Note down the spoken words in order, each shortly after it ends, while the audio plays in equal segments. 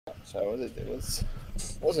so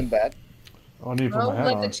wasn't bad. I need to put Well, my hat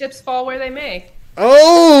let on. the chips fall where they may.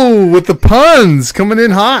 Oh, with the puns coming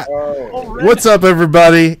in hot. Oh, What's up,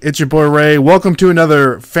 everybody? It's your boy Ray. Welcome to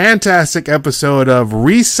another fantastic episode of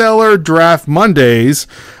Reseller Draft Mondays.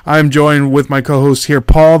 I'm joined with my co-host here,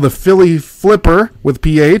 Paul, the Philly Flipper with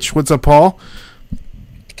PH. What's up, Paul?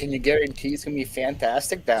 can you guarantee it's gonna be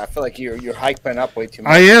fantastic? That I feel like you're hyping up way too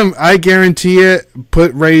much. I am. I guarantee it.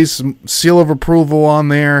 Put Ray's seal of approval on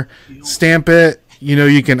there. Stamp it. You know,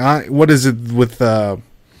 you can. What is it with Roll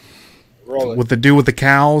it. with the do with the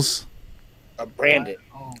cows? Brand it.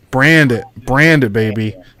 Brand it,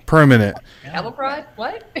 baby. Permanent. Cattle prod?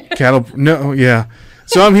 What? Cattle. No, yeah.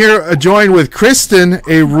 So I'm here joined with Kristen,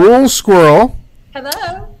 a rural squirrel,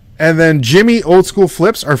 Hello. and then Jimmy, old school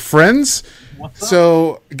flips, are friends. What's up?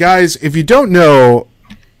 So, guys, if you don't know,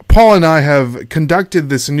 Paul and I have conducted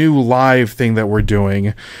this new live thing that we're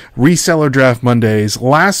doing, Reseller Draft Mondays.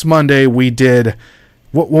 Last Monday we did,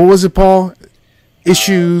 what was it, Paul?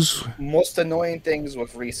 Issues, Most annoying things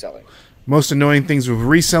with reselling. most annoying things with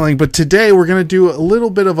reselling. But today we're going to do a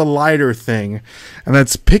little bit of a lighter thing, and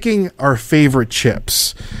that's picking our favorite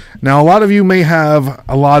chips. Now, a lot of you may have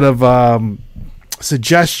a lot of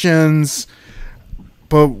suggestions,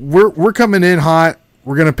 but we're coming in hot.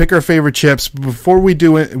 We're gonna pick our favorite chips. Before we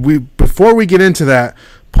do it, before we get into that,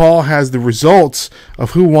 Paul has the results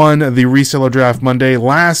of who won the Reseller Draft Monday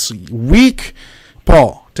last week.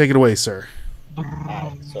 Paul, take it away, sir.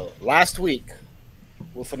 So last week,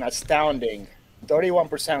 with an astounding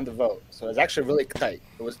 31% of the vote, so it's actually really tight.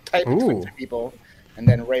 It was tight between Ooh. three people, and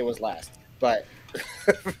then Ray was last. But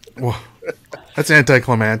Well, that's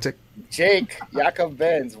anticlimactic. Jake Jakob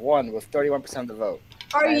Benz won with 31% of the vote.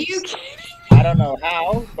 Are Nice. you kidding? I don't know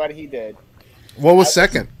how, but he did. What was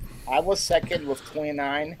second? I was second with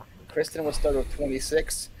 29. Kristen was third with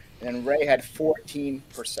 26, and then Ray had 14%.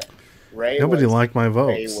 Ray Nobody was liked my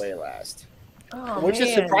way votes. last, Oh, which is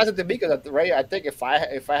man. surprising to me because Ray, I think if I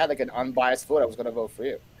had like an unbiased vote, I was gonna vote for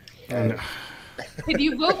you. And Did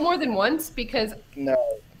you vote more than once? Because no,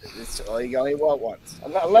 you only vote once,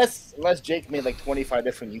 unless Jake made like 25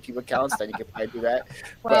 different YouTube accounts, then you can probably do that.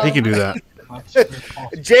 well, He can do that. That's possible.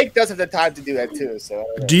 Jake does have the time to do that too. So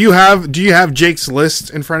Do you have Jake's list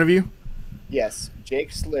in front of you? yes,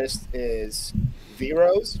 Jake's list is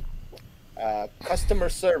Veros, customer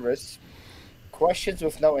service, questions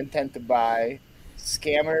with no intent to buy,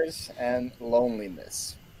 scammers, and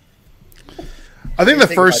loneliness. I think do you the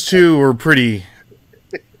think first about two were pretty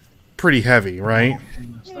heavy, right?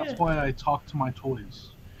 That's why I talk to my toys.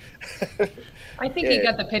 I think he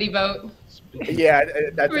got the pity vote. Yeah,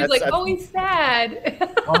 He was like, "Oh, he's sad."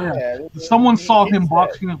 Oh yeah. yeah, Someone saw him it's-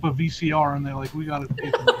 boxing up a VCR, and they're like, "We got to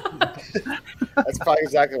pay for it." That's probably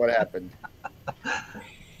exactly what happened.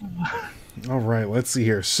 All right, let's see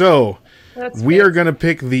here. So That's we fair. are going to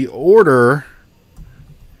pick the order.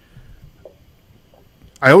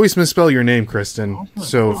 I always misspell your name, Kristen,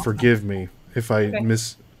 so forgive me if I Okay.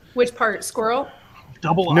 miss. Which part? Squirrel?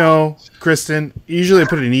 Double. No, Kristen. Usually I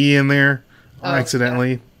put an E in there Oh,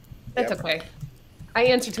 accidentally. That's okay. I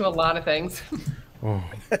answer to a lot of things. Oh,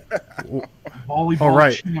 Volleyball All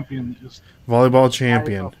right. champion is volleyball right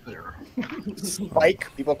champion. up there. Spike.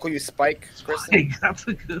 People call you Spike, Kristen. Hey, that's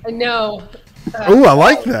a good. No. Oh, I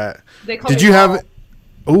like that. They call Did me you Wall. have?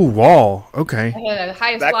 Oh, wall. Okay. I had the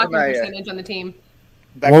highest Back blocking when I, percentage on the team.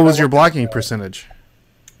 Back What when I was your worked blocking at, percentage?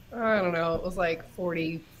 I don't know. It was like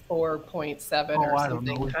 44.7 Oh, or I don't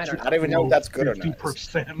something. know. I don't know. I don't even know if that's good or not.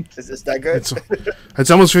 50%. Is that good?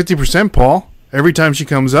 It's almost 50%, Paul. Every time she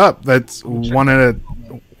comes up, that's one out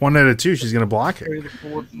of two. She's gonna block it.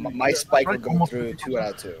 My Spike would go through 2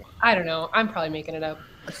 out of 2. I don't know. I'm probably making it up.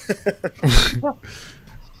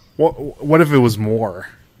 What if it was more?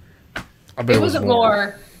 I bet It wasn't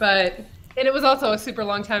more, and it was also a super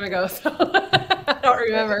long time ago, so I don't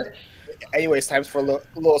remember. Anyways, times for a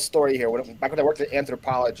little story here. Back when I worked at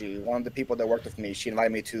Anthropology, one of the people that worked with me, she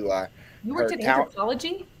invited me to You worked her in account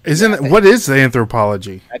anthropology? What is the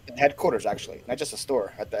anthropology? at the headquarters, actually, not just a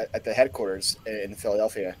store, at the headquarters in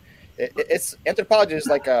Philadelphia. It's Anthropology is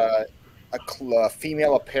like a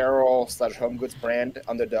female apparel / home goods brand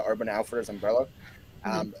under the Urban Outfitters umbrella.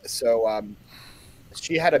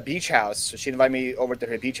 She had a beach house, so she invited me over to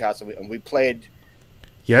her beach house, and we played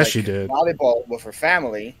Yes, like, she did. volleyball with her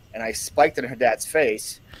family, and I spiked it in her dad's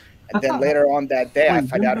face. And then later on that day, I Wait,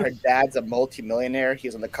 find out her goodness. dad's a multimillionaire.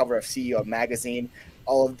 He's on the cover of CEO magazine,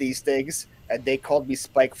 all of these things, and they called me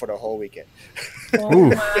Spike for the whole weekend. Oh Ooh.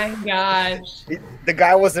 my gosh. The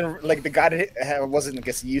guy wasn't like wasn't I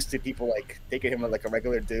guess used to people like taking him like a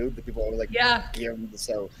regular dude. The people were like Yeah. give him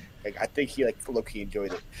so Like, I think he like low-key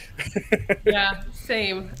enjoyed it. Yeah,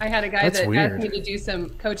 same. I had a guy That's that weird. asked me to do some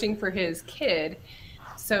coaching for his kid.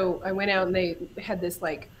 So I went out and they had this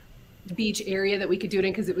like beach area that we could do it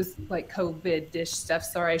in because it was like COVID dish stuff.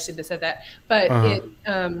 Sorry, I shouldn't have said that. But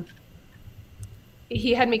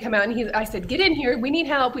he had me come out and I said, get in here. We need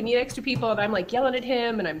help. We need extra people. And I'm like yelling at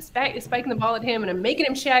him and I'm spiking the ball at him and I'm making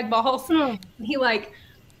him shag balls. And he like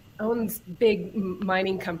owns big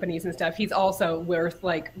mining companies and stuff. He's also worth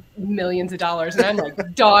like millions of dollars. And I'm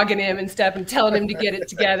like dogging him and stuff and telling him to get it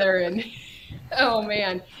together. And oh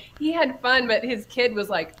man, he had fun. But his kid was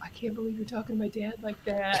like, I can't believe you're talking to my dad like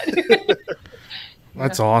that.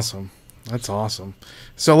 That's awesome. That's awesome.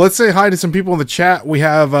 So let's say hi to some people in the chat. We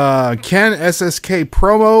have Ken SSK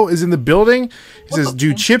Promo is in the building. He says,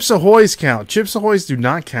 do Chips Ahoy's count? Chips Ahoy's do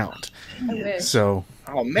not count. So,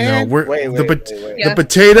 oh man, no, wait. The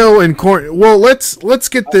potato and corn. Well, let's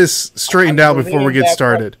get this straightened out before we get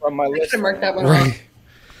started. From my list. Mark that one off.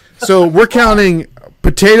 So we're counting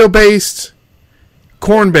potato based,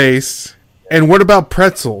 corn based, and what about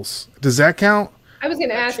pretzels? Does that count? I was going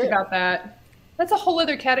to ask about that. That's a whole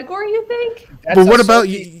other category, you think? But what about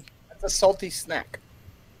you? That's a salty snack.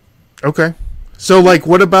 Okay. So, like,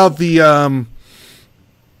 what about the,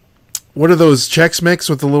 what are those Chex Mix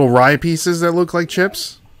with the little rye pieces that look like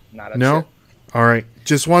chips? Not a No? chip. All right.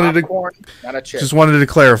 Just wanted Popcorn, not a chip. to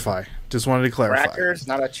clarify. Crackers,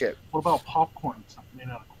 not a chip. What about popcorn? Something made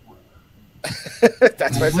out of corn.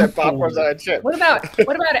 That's why I said popcorn's not a chip. What about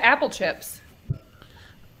apple chips?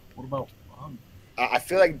 What about I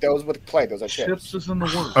feel like those would play. Those are chips. chips? Is in the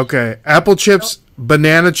word. Okay. Apple chips,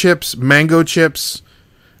 banana chips, mango chips,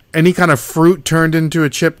 any kind of fruit turned into a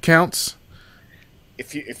chip counts?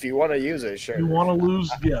 If you want to use it, sure. You want to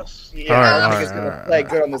lose? Yes. Yeah, All right, I think all it's gonna right, play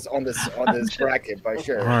good on this bracket, but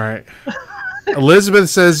sure. All right. Elizabeth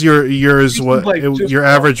says your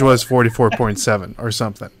average was 44.7 or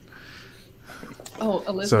something. Oh,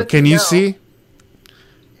 Elizabeth. So can you no. see?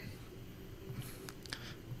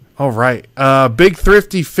 All right. Big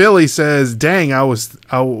Thrifty Philly says, "Dang, I was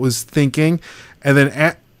thinking," and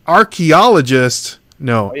then archaeologist,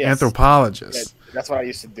 no, yes. anthropologist. Yeah, that's what I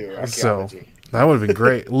used to do. So Archaeology. that would have been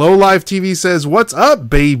great. Low Life TV says, "What's up,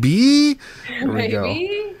 baby?" There we go.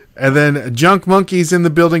 Maybe. And then Junk Monkey's in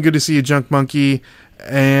the building. Good to see you, Junk Monkey.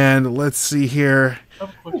 And let's see here.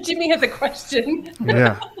 Jimmy has a question.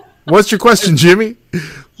 Yeah. What's your question, Jimmy?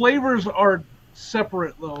 Flavors are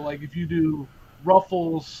separate though. Like if you do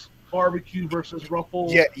Ruffles barbecue versus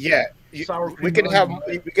Ruffles. Yeah. Sour We cream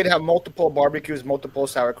could have multiple barbecues, multiple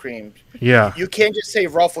sour creams. Yeah. You can't just say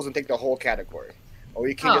Ruffles and take the whole category, or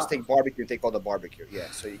you can't Oh. just take barbecue and take all the barbecue. Yeah,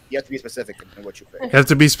 so you have to be specific in what you pick. You have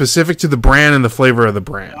to be specific to the brand and the flavor of the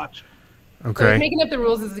brand. Gotcha. So Okay. he's making up the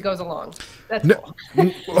rules as it goes along. That's No.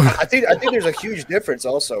 cool. I think there's a huge difference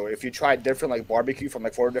also. If you try different like barbecue from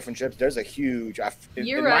like 4 different chips, there's a huge.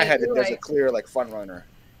 In my head, there's a clear like front runner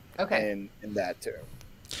Okay. in that too.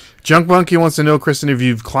 Junk Monkey wants to know, Kristen, if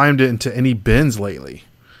you've climbed into any bins lately.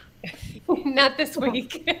 Not this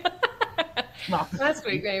week. Not Last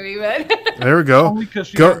week, maybe, but There we go. only because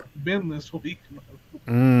she Go. hasn't been this week.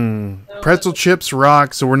 Pretzel chips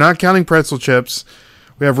rock. So we're not counting pretzel chips.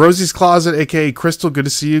 We have Rosie's Closet, aka Crystal. Good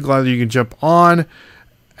to see you. Glad that you can jump on.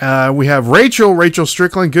 We have Rachel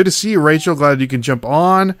Strickland. Good to see you, Rachel. Glad you can jump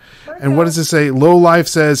on. And what does it say? Low Life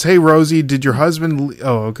says, "Hey Rosie, did your husband?"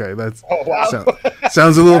 Oh, okay. That's Oh wow,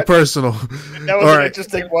 sounds a little personal. that was All an right.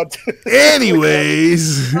 interesting one.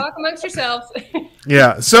 Anyways, talk amongst yourselves.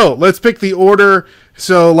 yeah. So let's pick the order.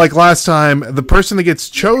 So like last time, the person that gets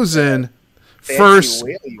chosen Fancy first.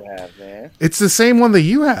 wheel you have, man. It's the same one that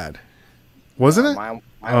you had, wasn't it? Mine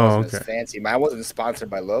Oh, wasn't as okay. fancy. Mine wasn't sponsored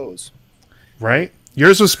by Lowe's. Right.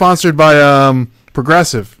 Yours was sponsored by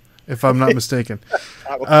Progressive, if I'm not mistaken.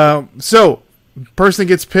 So, person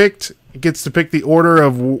gets picked gets to pick the order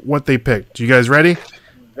of what they picked. You guys ready?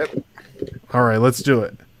 Yep. All right, let's do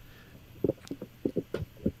it.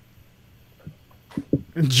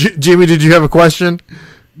 Jimmy, did you have a question?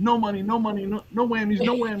 No money, no whammies, no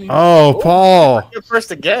whammies. Oh, Paul. You're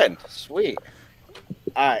first again. Sweet.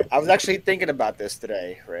 All right. I was actually thinking about this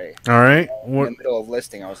today, Ray. All right. In the middle of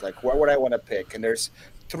listing, I was like, what would I want to pick? And there's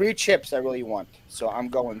 3 chips I really want. So I'm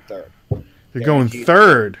going third. You're going Guaranteed.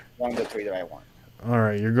 third. One of the 3 that I want. All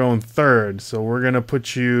right, you're going third. So we're going to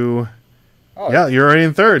put you... Oh, Yeah, you're already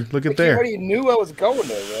in third. Look at You there. already knew I was going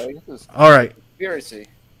there, Ray. This is All right. conspiracy.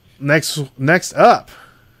 Next up.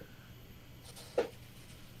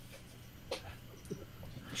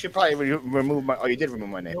 You should probably remove my... Oh, you did remove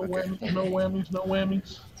my name. No Okay. whammies, no whammies, no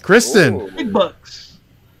whammies. Kristen. Ooh. Big bucks.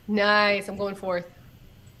 Nice. I'm going fourth.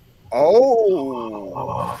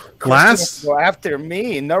 Oh, Last. go after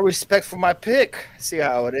me. No respect for my pick. See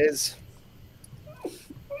how it is. What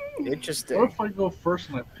Interesting. if I go first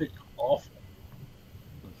and I pick awful?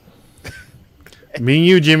 Me and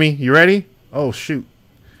you, Jimmy. You ready? Oh, shoot.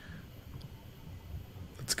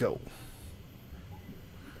 Let's go.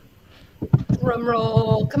 Drum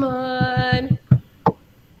roll. Come on.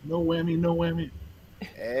 No whammy, no whammy.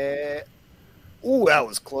 Ooh, that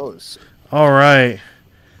was close. All right.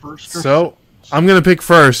 First. So I'm going to pick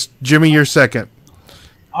first. Jimmy, you're second.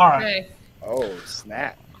 All right. Okay. Oh,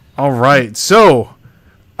 snap. All right. So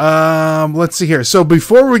let's see here. So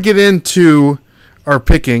before we get into our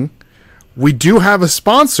picking, we do have a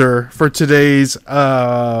sponsor for today's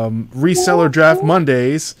Reseller Draft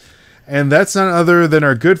Mondays, and that's none other than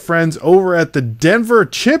our good friends over at the Denver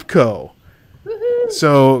Chip Co.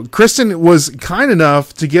 So Kristen was kind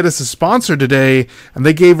enough to get us a sponsor today, and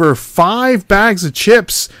they gave her 5 bags of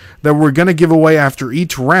chips that we're going to give away after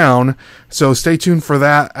each round. So stay tuned for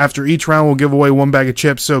that. After each round, we'll give away 1 bag of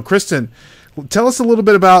chips. So Kristen, tell us a little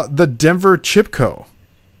bit about the Denver Chip Co.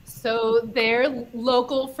 So they're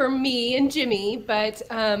local for me and Jimmy, but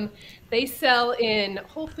they sell in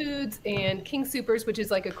Whole Foods and King Soopers, which is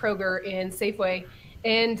like a Kroger and Safeway,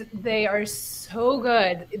 and they are so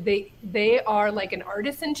good. They are like an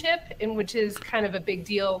artisan chip, and which is kind of a big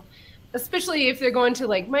deal, especially if they're going to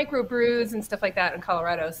like microbrews and stuff like that in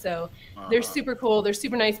Colorado. So they're super cool. They're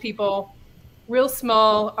super nice people, real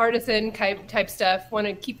small artisan type stuff. Want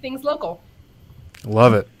to keep things local.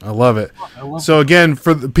 Love it. I love it. I love So again,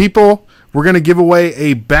 for the people, we're going to give away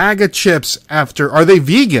a bag of chips after. Are they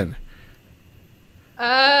vegan?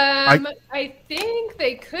 I think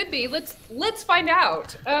they could be. Let's find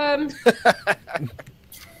out.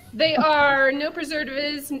 They are no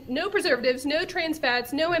preservatives, no trans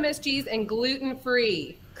fats, no MSGs, and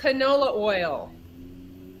gluten-free. Canola oil.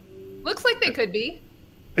 Looks like they could be.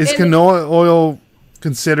 Is And- canola oil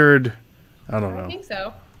considered? I don't I know. think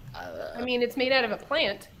so. I mean, it's made out of a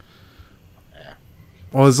plant.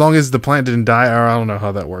 Well, as long as the plant didn't die, or I don't know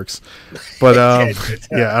how that works. But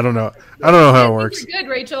yeah, I don't know. I don't know how it works. You're good,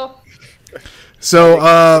 Rachel.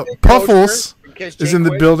 So Puffles In case is Jake in the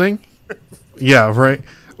quit. building. Yeah, right.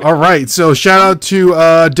 All right. So shout out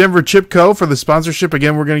to Denver Chip Co. for the sponsorship.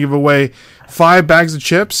 Again, we're going to give away 5 bags of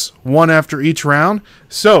chips, 1 after each round.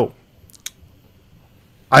 So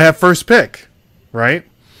I have first pick, right?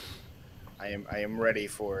 I am ready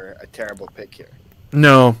for a terrible pick here.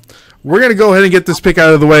 No. We're going to go ahead and get this pick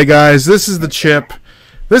out of the way, guys. This is the chip.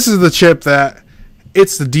 This is the chip that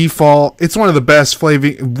it's the default. It's one of the best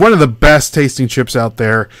tasting chips out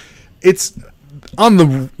there. It's on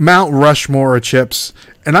the Mount Rushmore of chips,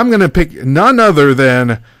 and I'm going to pick none other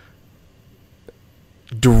than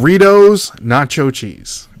Doritos Nacho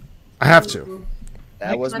Cheese. I have to.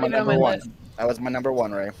 That was my Not even on number my one. list. That was my number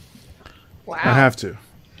one, Ray. Wow. I have to.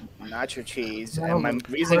 Nacho cheese, Wow. and my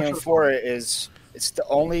reasoning for it is it's the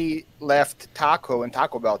only left taco and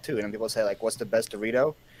Taco Bell too. And people say like, "What's the best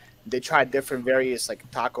Dorito?" They tried different various like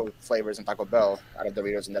taco flavors in Taco Bell out of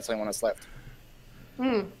Doritos, and that's the only one that's left.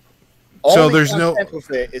 Hmm. So Only there's no- downside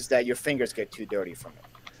with it is that your fingers get too dirty from it.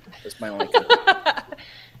 That's my only. thing.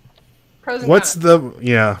 Pros and What's cons. the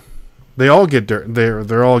yeah? They all get dirt.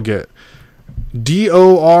 They're all get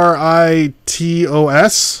Doritos.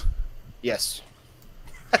 Yes.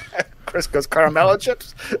 Crisco's caramel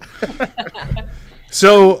chips.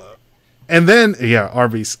 So, and then yeah,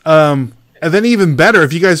 Arby's. And then even better,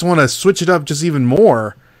 if you guys want to switch it up just even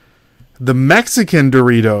more, the Mexican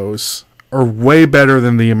Doritos are way better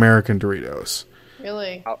than the American Doritos.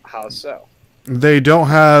 Really? How so? They don't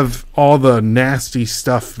have all the nasty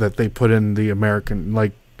stuff that they put in the American,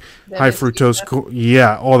 like That high is fructose. stuff.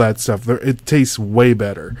 Yeah, all that stuff. It tastes way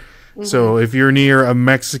better. So if you're near a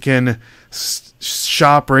Mexican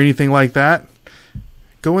shop or anything like that,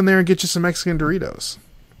 go in there and get you some Mexican Doritos.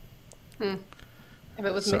 If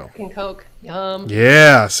it was So. Mexican Coke. Yum.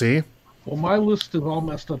 Yeah, see? Well, my list is all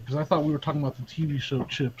messed up because I thought we were talking about the TV show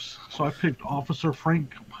Chips. So I picked Officer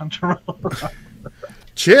Frank Poncherello.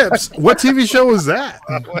 Chips? What TV show was that?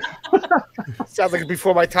 Sounds like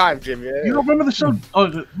before my time, Jim. Yeah. You don't remember the show?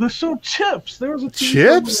 Oh, the show Chips. There was a TV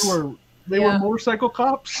Chips? show where they Yeah. were motorcycle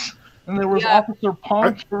cops, and there was Yeah. Officer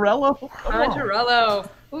Poncherello. Come on. Poncherello.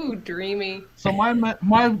 Ooh, dreamy. So my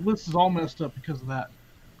list is all messed up because of that.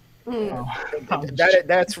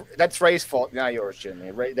 Mm. That's Ray's fault, not yours,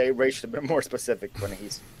 Jimmy. Ray should have been more specific when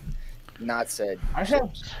he's not said. I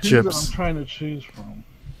have two Chips. that I'm trying to choose from.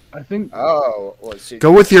 I think. Oh, well, see,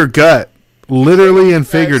 Go with your gut, literally and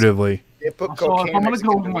figuratively. they put So cocaine. if I'm gonna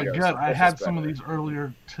Mexican go with my Doritos. gut, I That's had just some of better. these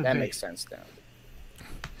earlier That today. makes sense now.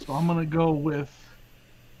 So I'm gonna go with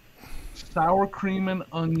sour cream and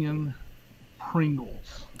onion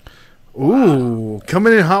Pringles. Ooh,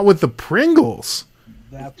 coming in hot with the Pringles.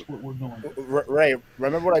 That's what we're going with. Ray,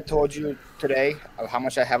 remember what I told you today of how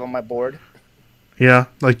much I have on my board? Yeah,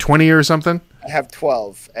 like 20 or something. I have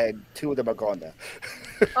 12, and 2 of them are gone now.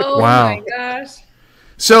 Oh Wow. my gosh.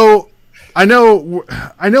 So, I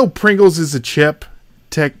know Pringles is a chip,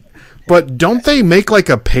 tech, but don't they make like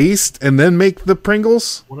a paste and then make the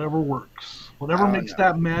Pringles? Whatever works. Whatever makes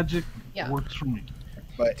that magic works for me.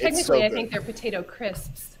 But it's Technically, so I good. think they're potato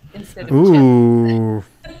crisps instead of chips. Ooh.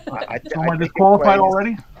 Am I disqualified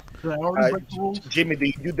already? Did I already break the rules? Jimmy, do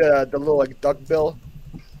you do the little like duck bill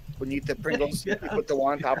when you eat the Pringles? Yes. You put the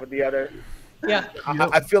one on top of the other. Yeah.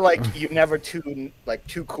 I feel like you're never too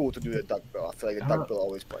cool to do the duck bill. I feel like the duck bill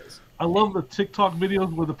always plays. I love the TikTok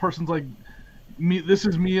videos where the person's like, "Me, this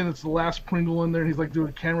is me," and it's the last Pringle in there, and he's like doing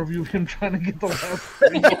a camera view of him trying to get the last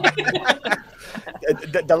Pringle.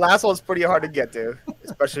 The last one's pretty hard to get to,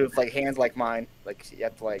 especially with like hands like mine. Like you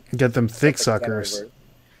have to like Get them thick flip it suckers. over.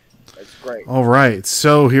 That's great. All right,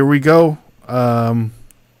 so here we go.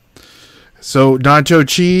 So nacho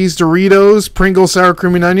cheese, Doritos, Pringles, sour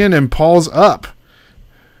cream and onion, and Paul's up.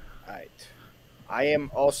 All right. I am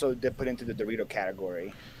also dipping into the Dorito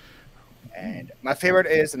category. And my favorite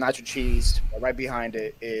is the nacho cheese. But right behind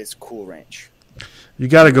it is Cool Ranch. You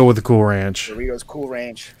got to go with the Cool Ranch. Doritos Cool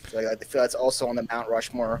Ranch. So I feel that's also on the Mount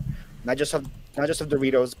Rushmore. Not just of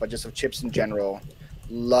Doritos, but just of chips in general.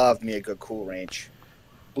 Love me a good Cool Ranch.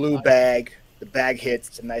 Blue bag. The bag hits.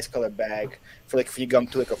 It's a nice colored bag. I feel like if you come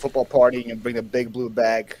to like a football party and you bring a big blue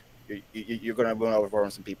bag, you're gonna run over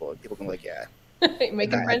some people. People can be like, yeah.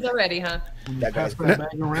 Making friends already, huh? When you That pass guy's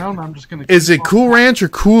that bag around, I'm just gonna. Is it Cool Ranch or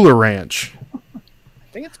Cooler Ranch? I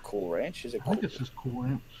think it's Cool Ranch. Is it I Cool? think it's just Cool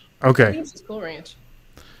Ranch. I Okay. think it's just Cool Ranch.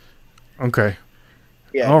 Okay.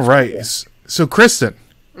 Yeah. All right. Yeah. So, Kristen,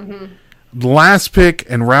 Mm-hmm. last pick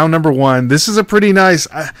and round number 1. This is a pretty nice.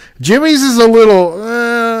 Jimmy's is a little,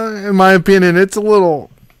 in my opinion, it's a little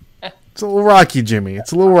rocky, Jimmy.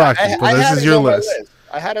 It's a little rocky, but this had is it your on my list.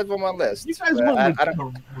 I had it on my list. You guys but went I with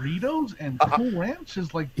don't. Doritos and Cool Ranch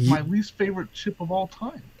is like my least favorite chip of all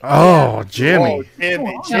time. Oh, Jimmy. Oh, Jimmy,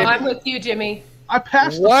 No, Jimmy. I'm with you, Jimmy. I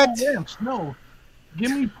passed What? the Cool Ranch. No,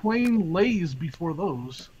 give me plain Lay's before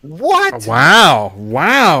those. What? Wow.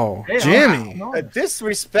 Wow. Hey, Jimmy. no, A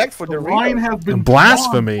disrespect for the line Doritos. has been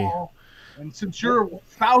Blasphemy. drawn, Paul, and since you're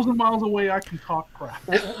 1,000 miles away, I can talk crap.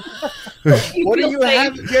 What do feel you safe.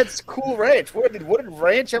 have against Cool Ranch? What did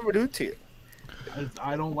Ranch ever do to you?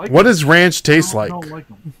 I don't like. What them. does ranch taste I like? don't like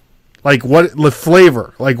them. Like what the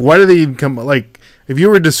flavor? Like what do they even come like if you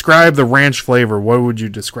were to describe the ranch flavor, what would you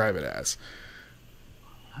describe it as?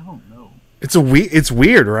 I don't know. It's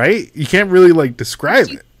weird, right? You can't really like describe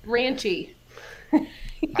it. Ranchy.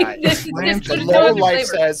 I- Just Ranch put The it low on your life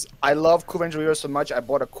flavor. says, I love Cool Ranch Doritos so much, I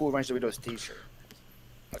bought a Cool Ranch Doritos t-shirt.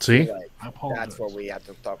 See? Like, I apologize. that's what we have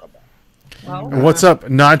to talk about. Well, And what's up?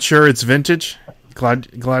 Not sure it's vintage. Glad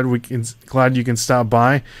you can stop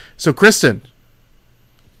by. So Kristen,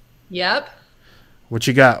 yep. what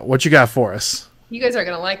you got? What you got for us? You guys are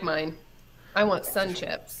going to like mine. I want Sun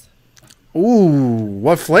Chips. Ooh,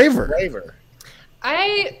 what flavor? Flavor.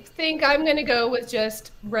 I think I'm going to go with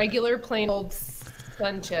just regular plain old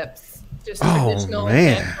Sun Chips. Just Oh, traditional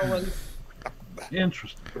man. natural ones.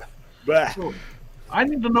 Interesting. Bah. So, I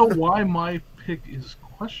need to know why my pick is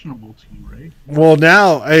questionable to you, Ray. Well,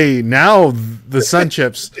 now the Sun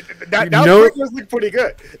Chips. Now No- Pringles look pretty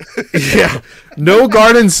good. Yeah, no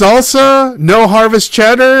garden salsa, no harvest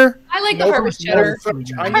cheddar. I like the No Harvest Cheddar.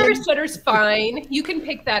 French onion. Harvest Cheddar's fine. You can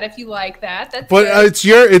pick that if you like that. That's But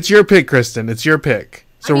good. it's your pick, Kristen. It's your pick.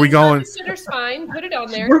 So I mean, we going? Harvest Cheddar's fine. Put it on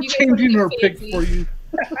there. We're You guys wanna changing be our pick fancy. for you.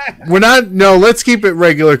 We're not. No, let's keep it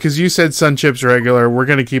regular because you said Sun Chips regular. We're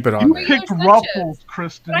gonna keep it on. You there. Regular picked Sun Ruffles, Chips.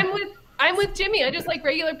 Kristen. But I'm with Jimmy. I just like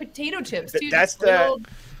regular potato chips too. That's Just little-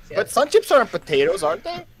 But Sun Chips aren't potatoes, aren't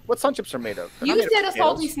they? What Sun Chips are made of? They're not You made of said a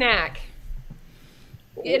salty potatoes. snack.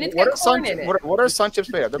 And it's What got are Sun corn in it. What are Sun Chips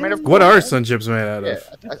made of? They're made of corn. What are Sun Chips made out Yeah,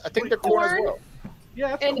 of? I think they're corn as well.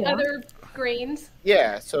 Yeah, it's And corn. other grains.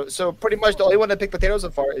 Yeah, so pretty much the only one that picked potatoes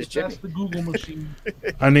so far is Jimmy. That's the Google machine.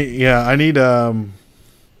 I need.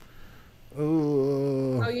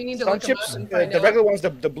 Oh, you need to Sun look them Chips, up and find the out. regular one's the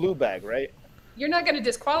blue bag, right? You're not going to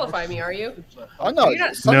disqualify me, are you? It's a- Oh no, You're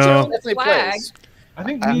not- Sun No. Chips definitely Flag. plays. I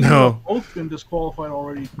think I- me and No. you have both been disqualified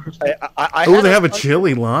already, Kristen. I Oh, had they have a Sun-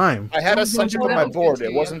 chili lime. I had a Sun Chip on my That board. was good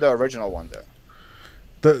It too, wasn't the original one though.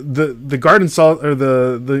 The garden salt or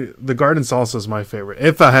the garden salsa is my favorite.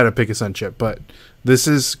 If I had to pick a Sun Chip, but this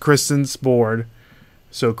is Kristen's board.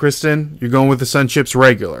 So Kristen, you're going with the Sun Chips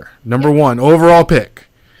regular. Number 1 overall pick.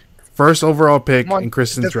 First overall pick Come on, in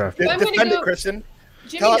Kristen's draft. I'm gonna Defend it, go- Kristen.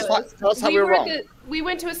 Jimmy Tell us knows. how we were wrong. We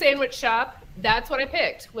went to a sandwich shop. That's what I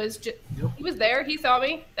picked. He was there. He saw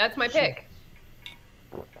me. That's my pick.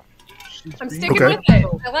 She's I'm being- sticking Okay.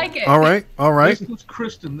 with it. I like it. All right. All right. This is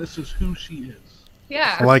Kristen. This is who she is.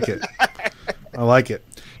 Yeah. I like it. I like it.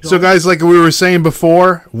 So, guys, like we were saying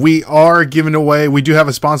before, we are giving away. We do have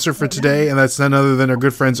a sponsor for today, and that's none other than our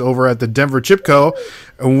good friends over at the Denver Chip Co.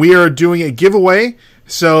 And we are doing a giveaway.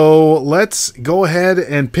 So let's go ahead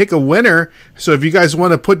and pick a winner. So if you guys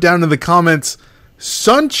want to put down in the comments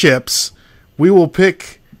Sun Chips, we will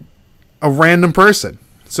pick a random person.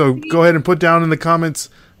 So go ahead and put down in the comments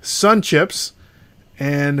Sun Chips,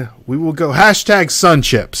 and we will go hashtag Sun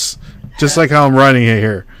Chips, just like how I'm writing it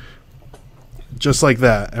here. Just like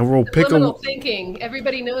that. And we'll pick Subliminal a... thinking.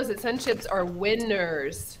 Everybody knows that Sun Chips are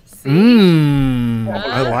winners. See?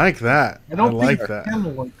 I like that. I don't like think that.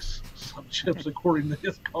 Ken likes some chips according to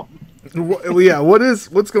his comment. Yeah,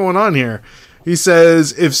 what's going on here? He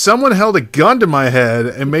says, if someone held a gun to my head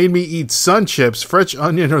and made me eat Sun Chips, French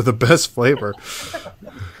onion are the best flavor.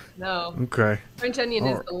 No. Okay. French onion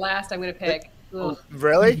is the last I'm going to pick. Ugh.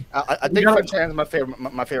 Really? I think gotta- French onion is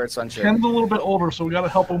my favorite Sun chip. Ken's a little bit older, so we got to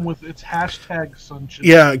help him with its hashtag Sun Chips.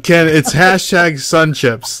 Yeah, Ken, it's hashtag Sun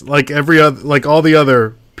Chips, like every other, like all the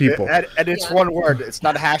other people. And it's Yeah. one word. It's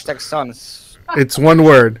not a hashtag Sun. It's one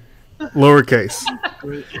word, lowercase.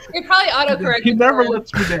 It probably autocorrected. He never for him.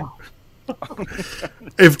 lets me down.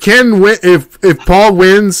 If if Paul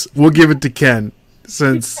wins, we'll give it to Ken.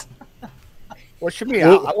 Since What should be? I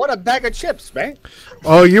want a bag of chips, man.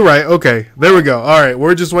 oh, you're right. Okay, there we go. All right,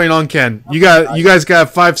 we're just waiting on Ken. You guys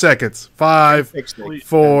got 5 seconds. 5, Fixed it.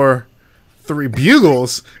 4, 3.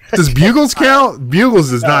 Bugles. Does Bugles count?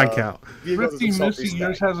 Bugles does not count. Bugles is a Thrifty salty Missy, snack.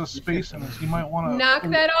 yours has a space in it. You might want to Knock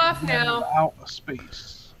that off now. out a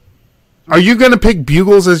space. Are you gonna pick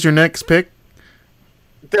Bugles as your next pick?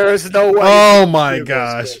 There is no way. Oh my Bugles,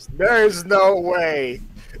 gosh. Chris. There is no way.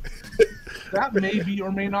 That may be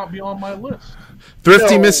or may not be on my list.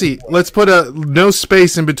 Thrifty No. Missy, let's put a no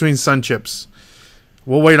space in between Sun Chips.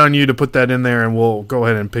 We'll wait on you to put that in there, and we'll go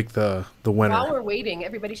ahead and pick the While winner. we're waiting,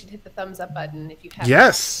 everybody should hit the thumbs up button if you have.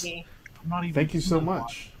 Yes. Me. I'm not even Thank you so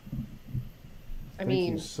much. I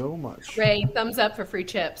mean, so much. Ray, thumbs up for free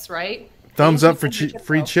chips, right? Thumbs up for Chip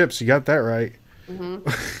free though. chips. You got that right. And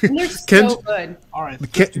they're Ken- so good. All right.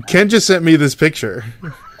 Ken just sent me this picture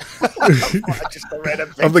Just a random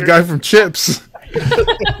of the picture. guy from Chips.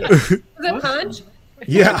 Was it Punch?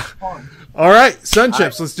 Yeah. Fun. All right, Sun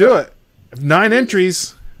Chips. Let's do it. 9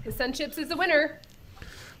 entries. The Sun Chips is the winner.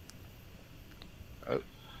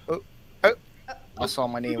 I saw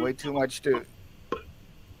my name way too much, dude.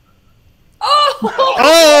 Oh!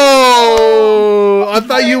 Oh, I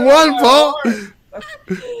thought you won, Paul.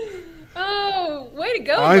 Oh, way to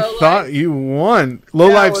go, I Lola. thought you won. Low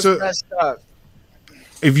That Life. was So messed up.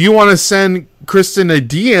 if you want to send Kristen a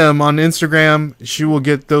DM on Instagram, she will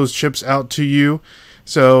get those chips out to you.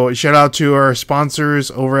 So shout out to our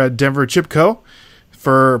sponsors over at Denver Chip Co.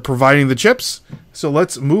 for providing the chips. So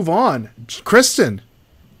let's move on. Kristen,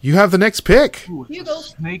 you have the next pick. Ooh, it's Hugo. a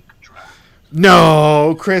snake draft.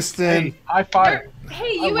 No, Kristen. Hey, high five. Hey,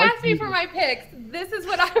 I you like asked me for Hugo. my picks. This is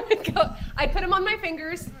what I would go. I'd put them on my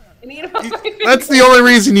fingers and eat them on my fingers. That's the only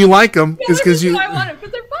reason you like them Yeah, is because you. I want them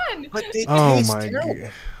because they're fun. But they Oh taste my terrible.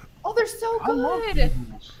 god. Oh, they're so I love good.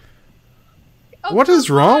 Bugles. Oh, What is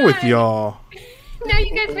come wrong with on. y'all? Now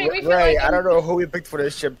you guys make me feel Ray, like I don't know who we picked for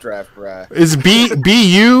this chip draft, bruh. Is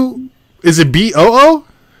B-U? Is it B-O-O?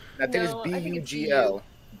 I think No, I it's think it's B-U-G-L.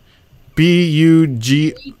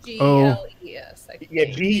 B-U-G. B-G-L-E-S. I think. Yeah,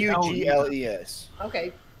 B-U-G-L-E-S.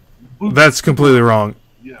 Okay. Bugles. That's completely wrong.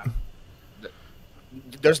 Yeah.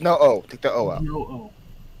 There's no O. Take the O out. No O.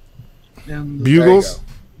 And the, Bugles?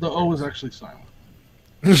 the O is actually silent.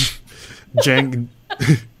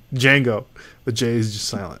 Django. The J is just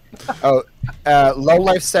silent. Oh, Low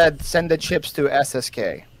Life said send the chips to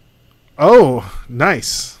SSK. Oh,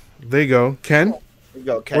 nice. There you go. Ken? There you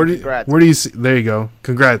go, Ken. Where do, Congrats. where do you see? There you go.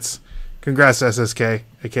 Congrats. Congrats, SSK,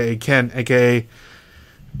 aka Ken, aka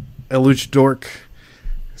El Luchadork.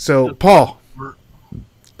 So, Paul,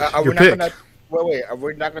 Are your we not pick. gonna wait? Are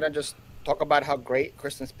we not gonna just talk about how great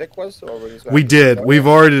Kristen's pick was, or we're just gonna we did. We've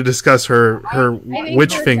already discussed her I think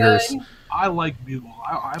witch they're fingers. good. I like Bugles.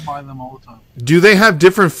 I buy them all the time. Do they have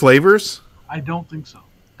different flavors? I don't think so.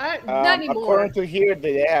 Not anymore. According to here,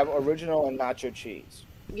 they have original and nacho cheese.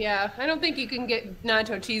 Yeah, I don't think you can get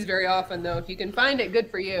nacho cheese very often, though. If you can find it, good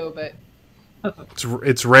for you. But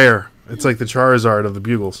It's rare. It's like the Charizard of the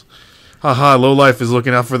Bugles. Haha, Low Life is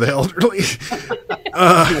looking out for the elderly.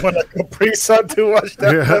 You want a Capri Sun to watch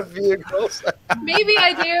that Yeah. vehicles? Maybe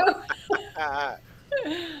I do.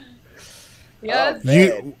 Yes.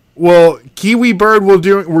 Well, Kiwi Bird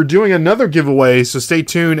we're doing another giveaway, so stay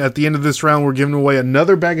tuned. At the end of this round, we're giving away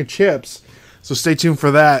another bag of chips, so stay tuned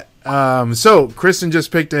for that. So Kristen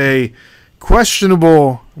just picked a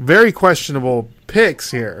very questionable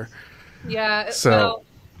picks here. Yeah. So- Well,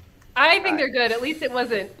 I think they're good. At least it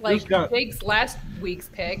wasn't like Who's got- Jake's last week's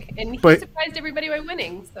pick, and he But- surprised everybody by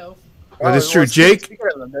winning. So That is true. Well, Jake-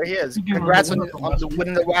 there he is. Speaking of Congrats the on, winner from on last the week.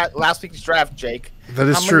 winning the last week's draft, Jake. That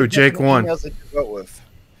is How many true. Jake different won. emails did you vote with?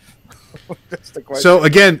 That's the question. So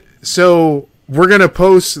again, we're gonna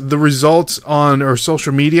post the results on our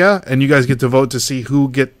social media, and you guys get to vote to see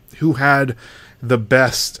who had the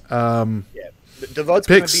best. yeah, the vote's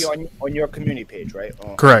going picks. to be on your community page, right?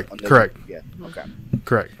 Correct, on correct. Yeah. Okay.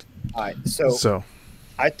 Correct. All right. So So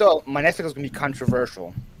I thought my next pick was going to be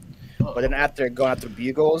controversial, but then after going after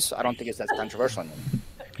Bugles, I don't think it's that controversial anymore.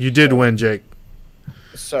 you did win, Jake.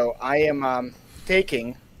 So I am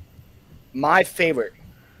taking my favorite.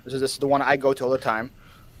 This is the one I go to all the time.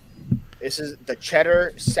 This is the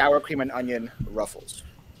cheddar sour cream and onion Ruffles.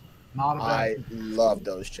 Not a bad I pick. love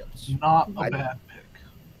those chips. Not a I- bad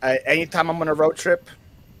pick. Anytime I'm on a road trip,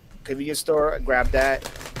 convenience store, I grab that.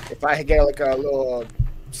 If I get like a little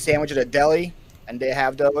sandwich at a deli and they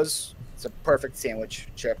have those, it's a perfect sandwich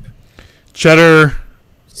chip. Cheddar.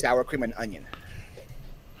 Sour cream and onion.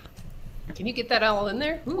 can you get that all in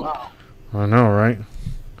there? Ooh. Wow. I know, right?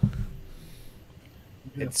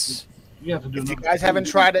 It's You have to do if you another guys two. haven't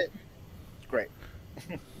tried it, it's great.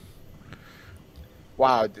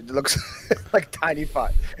 Wow, it looks like tiny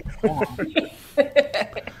pot. Hold on.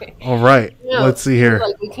 All right. No, Let's see here.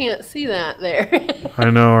 Like we can't see that there. I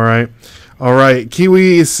know, all right. All right.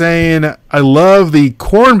 Kiwi is saying, I love the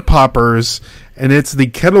corn poppers, and it's the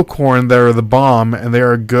kettle corn that are the bomb, and they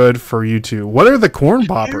are good for you too. What are the corn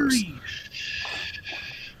poppers? Carrie.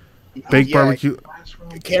 Baked Yeah, barbecue. Last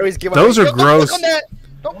round. Carrie's giving. Those are Don't gross. Click on that.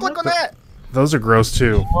 Don't click on that. Those are gross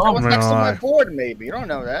too. That I'm was not next gonna to my lie. board, maybe. You don't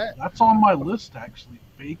know that. That's on my list actually.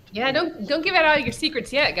 Baked. Yeah, don't give out all your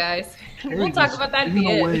secrets yet, guys. We'll Carrie talk just about that at giving the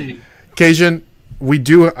end. away. Cajun,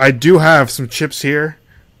 I do have some chips here,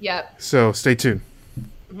 Yep. so stay tuned.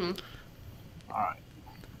 All right.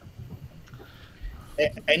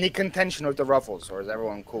 Any contention with the Ruffles, or is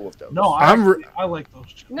everyone cool with those? No, I like those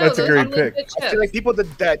chips. No, That's a those great are legit pick. I feel like people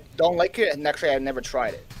that don't like it, and actually I've never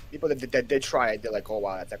tried it. People that did try it, they're like, oh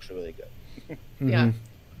wow, that's actually really good. Yeah. Mhm.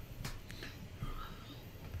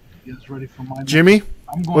 You guys ready for my Jimmy,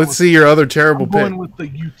 I'm going let's with, see your other terrible I'm going pick. with the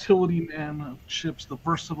utility man of chips, the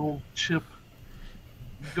versatile chip.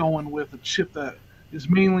 Going with a chip that is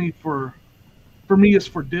mainly for me, it's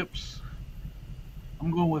for dips.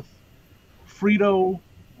 I'm going with Frito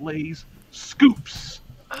Lay's Scoops.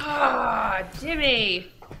 Ah, Jimmy.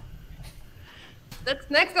 That's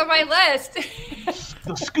next on my list.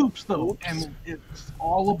 The Scoops, though, and it's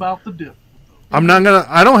all about the dip. I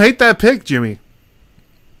don't hate that pick, Jimmy.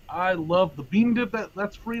 I love the bean dip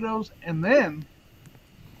that's Fritos, and then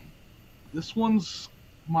this one's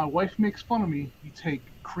my wife makes fun of me. You take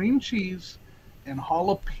cream cheese and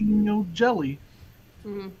jalapeno jelly,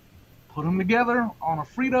 Mhm. put them together on a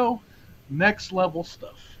Frito, next level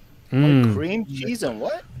stuff. Mm. Cream cheese and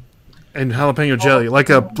what? And jalapeno jelly, like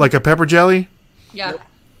a pepper jelly. Yeah.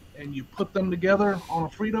 And you put them together on a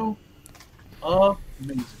Frito,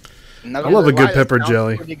 amazing. Not I love a gonna good lie, pepper that sounds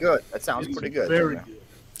jelly. Pretty good. That sounds It's pretty good. Very Yeah. good.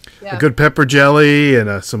 Yeah. A good pepper jelly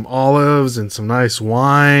and some olives and some nice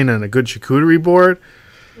wine and a good charcuterie board.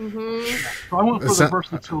 So I went for It's the not-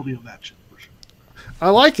 versatility of that chip for sure. I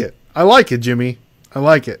like it. I like it, Jimmy. I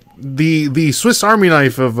like it. The Swiss Army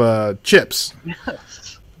knife of chips.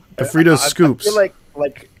 Yes. The Fritos Scoops. I feel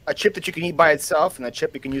like a chip that you can eat by itself and a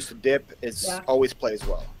chip you can use to dip is Yeah. always plays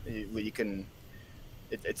well. You can.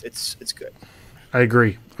 It's good. I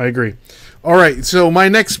agree. All right, so my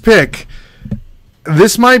next pick.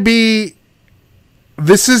 This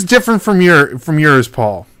is different from yours,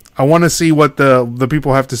 Paul. I want to see what the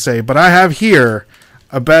people have to say, but I have here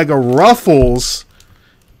a bag of Ruffles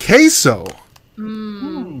queso.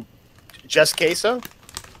 Just queso.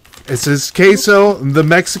 It says queso, the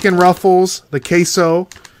Mexican Ruffles, the queso.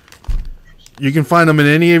 You can find them in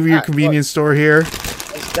any of your Ah, convenience store here.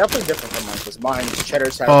 It's definitely different from mine because mine's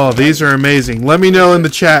cheddar sour. Oh, these are amazing. Let me know in the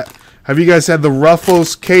chat. Have you guys had the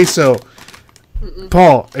Ruffles queso?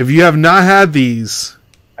 Paul, if you have not had these,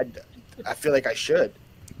 I feel like I should.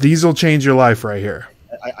 these will change your life right here.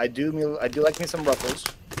 I do like me some Ruffles.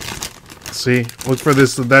 See? Look for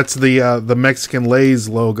this. That's the Mexican Lay's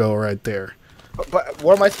logo right there. But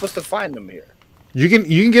where am I supposed to find them here? You can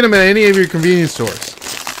get them at any of your convenience stores,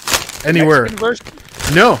 anywhere. Mexican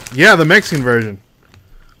version? No, yeah, the Mexican version.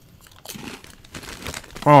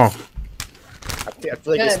 Oh, I feel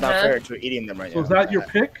like it's Good, not huh? fair to eating them right So now. is that your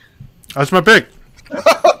pick? that's my pick.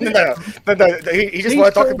 no. He just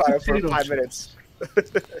want to talk about it for Potato 5 chips. minutes.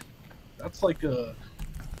 That's like a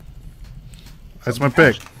That's my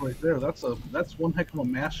pick. right there. That's one heck of a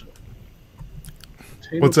mashup.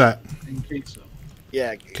 Potato What's that? and queso.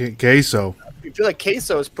 Yeah, Queso. I feel like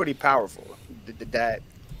queso is pretty powerful. That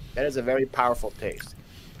is a very powerful taste.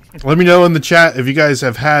 Let me know in the chat if you guys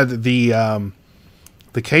have had the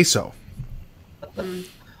queso.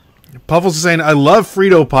 Puffles is saying, I love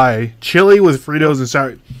Frito pie. Chili with Fritos and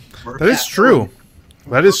sour. That is true.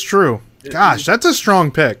 That is true. Gosh, that's a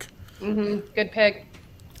strong pick. Good pick.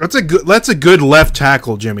 That's a good left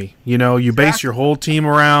tackle, Jimmy. You know, you base your whole team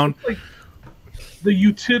around. Like the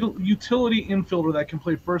utility infielder that can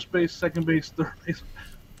play first base, second base, third base.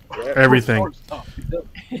 Everything. Shortstop.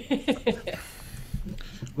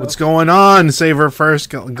 What's going on? Saver first.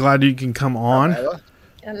 Glad you can come on. Ella?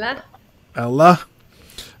 Ella.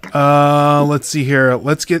 Ella. Let's see here.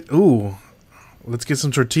 Let's get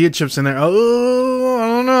some tortilla chips in there. Oh, I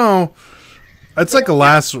don't know. That's like a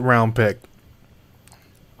last round pick.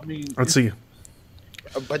 I mean, Let's see.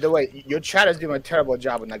 By the way, your chat is doing a terrible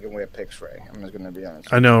job of not giving away picks, Ray. I'm just gonna be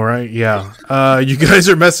honest. I know, right? Yeah. You guys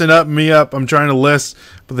are messing me up. I'm trying to list,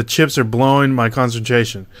 but the chips are blowing my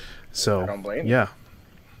concentration. So, I don't blame you. yeah.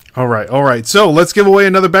 All right. So let's give away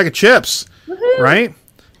another bag of chips, right?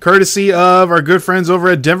 Courtesy of our good friends over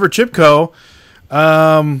at Denver Chip Co.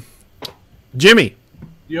 Jimmy,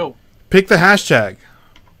 yo, pick the hashtag.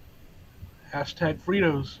 hashtag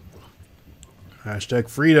Fritos. Hashtag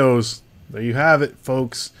Fritos. There you have it,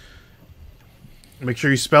 folks. Make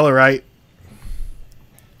sure you spell it right.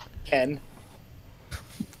 Ken.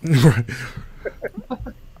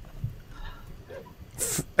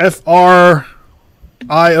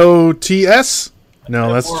 Friots?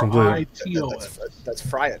 No, that's completely Fritos. That's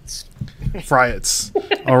Friets. Friets.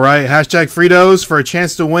 All right, hashtag Fritos for a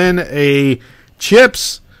chance to win a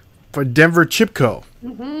chips for Denver Chip Co.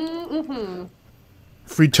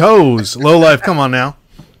 Fritos. Low life, come on now.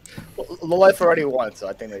 Low Life already won, so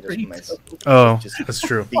I think they just missed. Oh, Just that's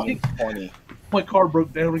true. being corny. My car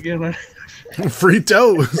broke down again.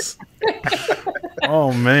 Fritos.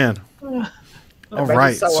 Oh man. All Imagine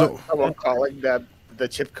right, someone calling the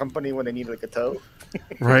chip company when they need like a toe.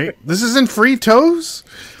 right. This isn't Fritos.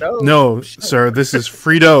 No, sir. This is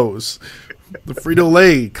Fritos, the Frito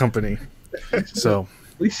Lay company. So,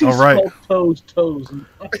 At least he all right. spelled toes.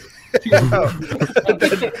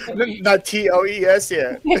 Not TOES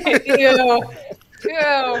yet. Ew.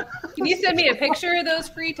 Ew. Can you send me a picture of those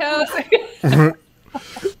free toes?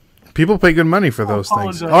 people pay good money for those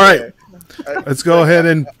things. apologize. All right, let's go ahead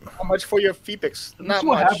and How much for your fee picks? That's Not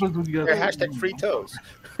what much. happens when you Your guys hashtag free toes.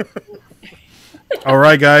 all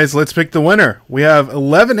right, guys. Let's pick the winner. We have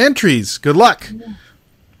 11 entries. Good luck.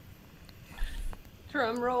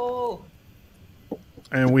 Drum roll.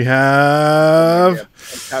 And we have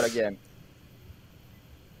Out again.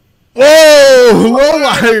 whoa, low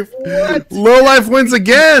life. Low life wins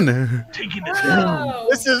again. taking it Wow.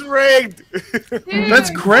 This is rigged. Dude, That's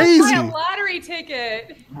crazy. buy a lottery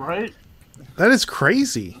ticket. right. That is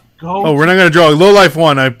crazy. Go. Oh, we're not gonna draw. Low life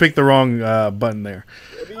won. I picked the wrong button there.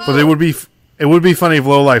 But it would be funny if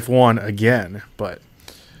Low Life won again. But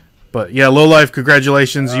yeah, Low Life,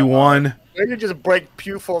 congratulations, you won. Why did you just break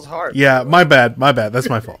Pewful's heart? Yeah, my bad. That's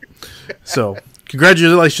my fault. So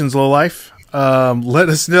congratulations, Low Life. Let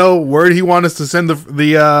us know where do you want us to send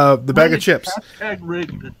the bag of chips. Hashtag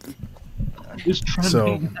rigged. Is trending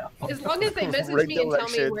So- now. As long as they message me and tell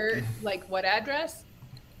me Regulation. where, like, what address,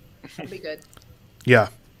 it'll be good. Yeah,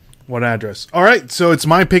 what address? All right, so it's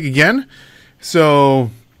my pick again.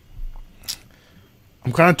 So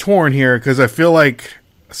I'm kind of torn here because I feel like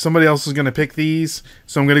somebody else is going to pick these,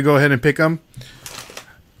 so I'm going to go ahead and pick them.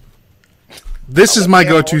 This is my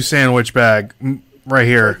go-to sandwich bag right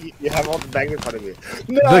here. You have all the bags in front of you.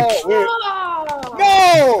 No, The- wait, Oh!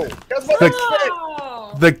 no. That's what I said.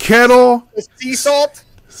 Oh! The kettle, The sea salt.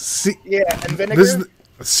 sea, Yeah, and vinegar. this is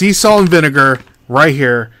sea salt and vinegar right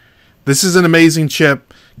here. This is an amazing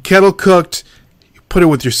chip, kettle cooked. You put it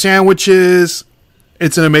with your sandwiches.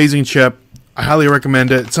 It's an amazing chip. I highly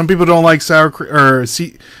recommend it. Some people don't like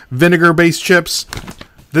vinegar based chips.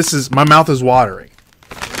 My mouth is watering.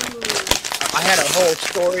 I had a whole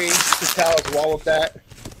story to tell as well with that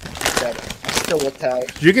I still will tell.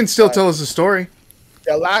 You can still tell us a story.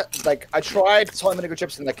 I tried salt and vinegar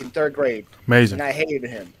chips in third grade, Amazing. and I hated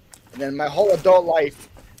him. And then my whole adult life,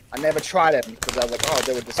 I never tried them because I was like, oh,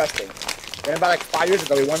 they were disgusting. Then about like 5 years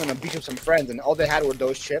ago, we went on a beach with some friends, and all they had were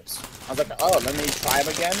those chips. I was like, oh, let me try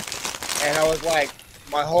them again. And I was like,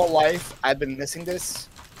 my whole life, I've been missing this.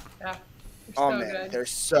 Yeah. Oh so man, good. they're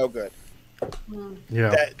so good. Yeah.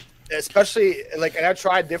 That, especially like, and I've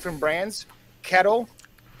tried different brands. Kettle,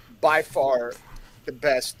 by far, the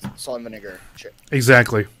best salt and vinegar chip.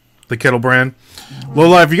 Exactly. The Kettle brand.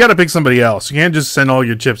 Lola, if you got to pick somebody else, you can't just send all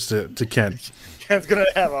your chips to Ken. Ken's gonna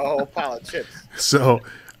have a whole pile of chips. So,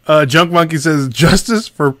 Junk Monkey says justice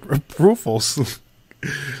for proofals.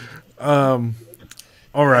 All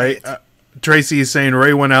right. Tracy is saying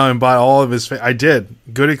Ray went out and bought all of his. I did.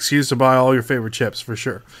 Good excuse to buy all your favorite chips for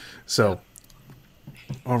sure. So,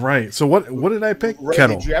 all right. So what did I pick? Ray,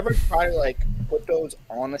 Kettle. did you ever try to like put those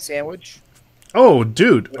on a sandwich? Oh,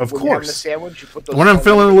 dude, of When you're having a course. sandwich, you put those When I'm on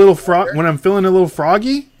feeling a the little burger? when I'm feeling a little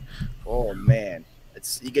froggy. Oh man,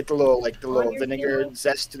 you get the little your vinegar sandwich?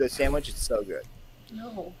 zest to the sandwich. It's so good.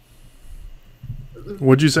 No.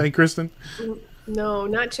 What'd you say, Kristen? No,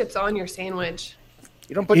 not chips on your sandwich.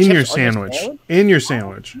 You don't put In chips your on sandwich. sandwich? In your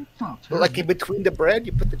sandwich. It's not But, terrible. like in between the bread,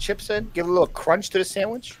 you put the chips in, give it a little crunch to the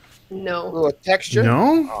sandwich, a No. little texture.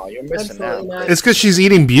 No? Oh, you're missing Absolutely out. not. It's because she's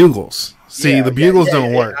eating bugles. See, Yeah, the yeah, bugles yeah,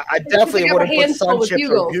 don't yeah. work. I definitely You have a wouldn't put handful sun with chips or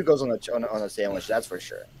bugles. bugles on a sandwich. That's for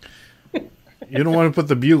sure. You don't want to put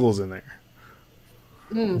the bugles in there.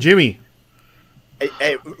 Mm. Jimmy,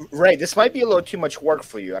 Hey, Ray, this might be a little too much work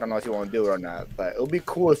for you. I don't know if you want to do it or not, but it would be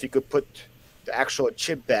cool if you could put the actual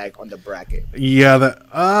chip bag on the bracket. yeah,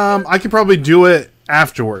 I could probably do it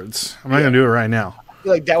afterwards. I'm not gonna do it right now. I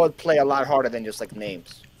feel like that would play a lot harder than just like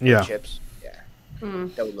names. Yeah. Chips. Yeah.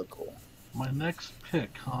 That would look cool. My next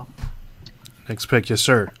pick, huh? Next pick, yes,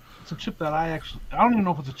 sir. It's a chip that I don't even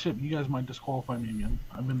know if it's a chip. You guys might disqualify me again.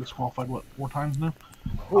 I've been disqualified, 4 times now?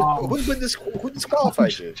 Who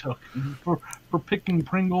disqualified you? Joking. For picking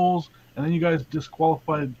Pringles, and then you guys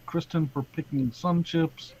disqualified Kristen for picking Sun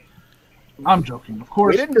Chips. I'm joking, of We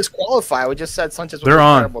course. didn't disqualify. We just said Sanchez was They're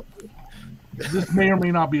on. terrible. This may or may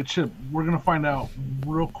not be a chip. We're gonna find out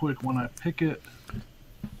real quick when I pick it.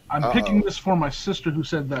 I'm picking this for my sister, who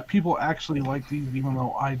said that people actually like these, even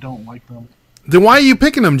though I don't like them, Then why are you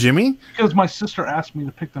picking them, Jimmy? because my sister asked me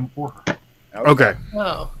to pick them for her. Okay.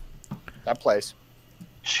 Oh. That place.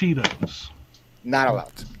 Cheetos. Not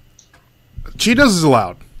allowed. Cheetos is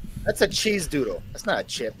allowed. That's a cheese doodle. That's not a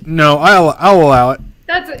chip. No, I'll allow it.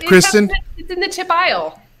 Kristen? It's in the chip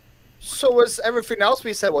aisle. So was everything else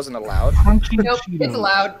we said wasn't allowed. Crunchy Nope, Cheetos. it's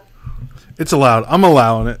allowed. It's allowed. I'm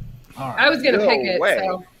allowing it. All right. I was gonna No pick it. way.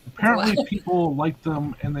 So. Apparently, people like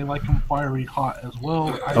them, and they like them fiery hot as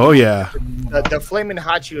well. Oh yeah. The flaming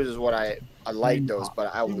hot Cheetos is what I like those,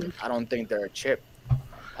 but I don't think they're a chip.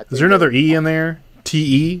 Is there another E in there?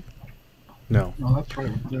 T-E? No. No, that's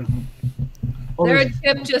right. Oh, They're a there's-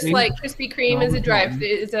 chip just like Krispy Kreme is a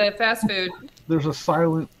is a fast food. There's a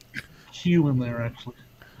silent Q in there, actually.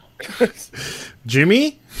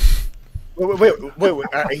 Jimmy? Wait.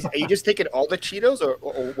 Are you just taking all the Cheetos, or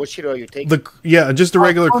what Cheeto are you taking? Just the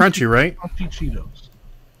regular crunchy, right? Crunchy Cheetos.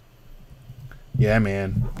 Yeah,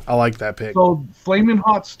 man. I like that pick. So, Flamin'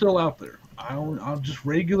 Hot's still out there. I'll just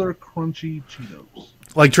regular crunchy Cheetos.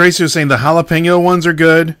 Like Tracy was saying, the jalapeno ones are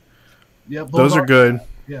good. Yep, Those are good.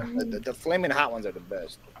 Yeah. The flaming hot ones are the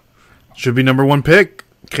best. Should be number one pick,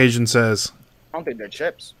 Cajun says. I don't think they're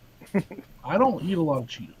chips. I don't eat a lot of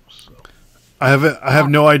Cheetos. So. I have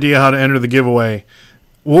no idea how to enter the giveaway.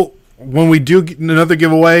 Well, when we do another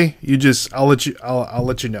giveaway, I'll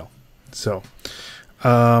let you know. So,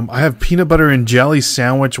 I have peanut butter and jelly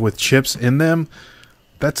sandwich with chips in them.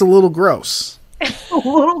 That's a little gross. A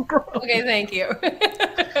little gross. Okay, thank you.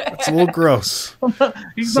 It's a little gross.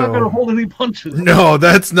 He's So- not going to hold any punches. No,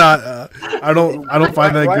 that's not. I don't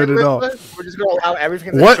find that Why good at all. We're just gonna allow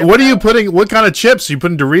everything. What are you putting? What kind of chips? You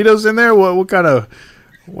putting Doritos in there? What kind of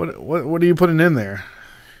what are you putting in there?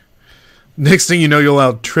 Next thing you know, you'll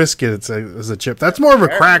allow Triscuits as a chip. That's more of a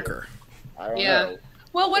cracker. I don't Yeah. know.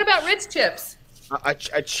 Well, what about Ritz chips? A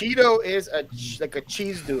Cheeto is like a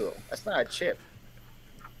cheese doodle. That's not a chip.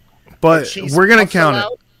 But Cheese we're gonna puffs count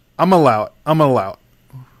allowed? it. I'm allow it.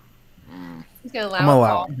 He's gonna allow. I'm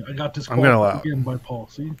allowed. Paul. I got I'm gonna allow disqualified again by Paul.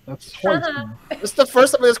 See? That's twice now. This is the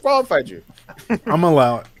first time I disqualified you. I'm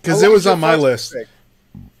allow it because What it was your on my first list. pick?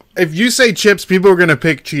 If you say chips, people are gonna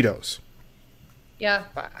pick Cheetos. Yeah.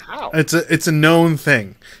 How? It's a known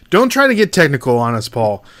thing. Don't try to get technical on us,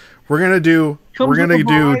 Paul. We're gonna do Comes with a variety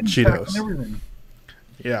pack and Cheetos. everything.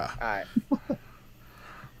 Yeah. All right.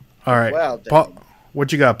 All right. Well, then. Paul,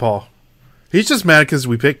 what you got, Paul? He's just mad because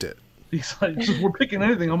we picked it. He's like, we're picking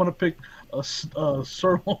anything. I'm going to pick a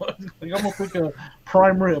sirloin. Like, I'm gonna pick a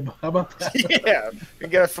prime rib. How about that? Yeah, you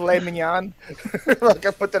get a filet mignon. Like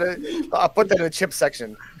I'll put that in the chip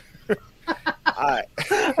section. All right.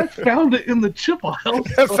 I found it in the chip aisle.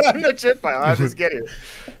 I found the chip pile. I'm just kidding.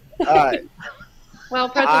 All right. Well,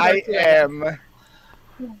 pretzels I are good. am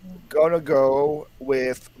gonna go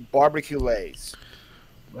with barbecue lays.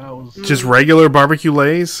 That was Just regular barbecue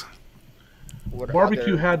lays. What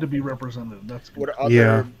barbecue other, had to be represented. That's good. what other,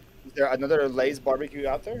 Yeah. Is there another Lay's barbecue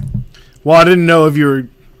out there? Well, I didn't know if you were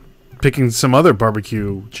picking some other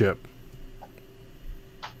barbecue chip.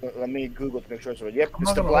 Let me Google to make sure. So, yep, I'm it's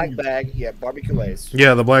not the gonna black argue. bag. Yeah, barbecue Lay's.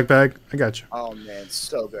 Yeah, the black bag. I got you. Oh man,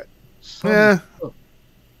 so good. Yeah.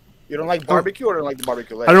 You don't like barbecue or don't like the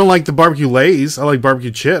barbecue Lay's? I don't like the barbecue lays. I like barbecue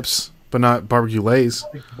chips, but not barbecue lays.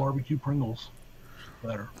 I think barbecue Pringles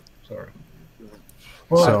better. Sorry.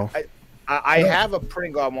 So I have a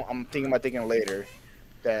Pringle I'm thinking about taking later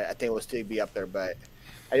that I think will still be up there, but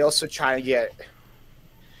I also try to get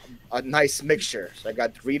a nice mixture. So I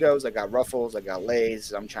got Doritos, I got Ruffles, I got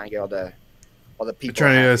Lay's. I'm trying to get all the people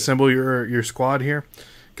trying to happy. assemble your squad here,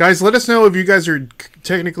 guys. Let us know if you guys are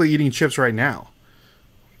technically eating chips right now.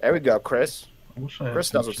 There we go, Chris. I wish I had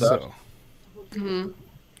Chris knows what's some- up. So Mhm.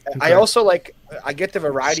 I also I get the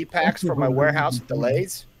variety packs from my warehouse at the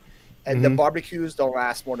Lay's, and the Mhm. barbecues don't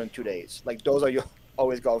last more than 2 days. Like those are you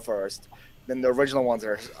always go first. Then the original ones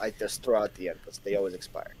are I just throw out at the end because they always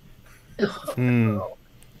expire.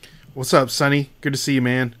 What's up, Sonny? Good to see you,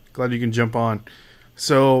 man. Glad you can jump on.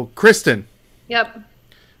 So, Kristen, Yep.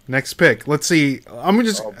 next pick. Let's see. I'm gonna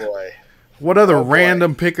just. Oh boy. What other Oh, boy.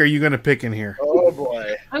 random pick are you gonna pick in here? Oh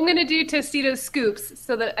boy. I'm gonna do Tostitos scoops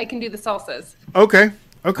so that I can do the salsas. Okay.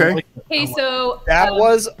 I Okay. like that. Okay, so That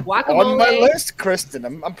was guacamole. on my list, Kristen.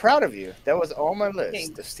 I'm proud of you. That was on my list. Okay.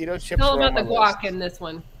 The Tito chips Tell were about on the my guac list. in this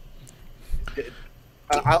one.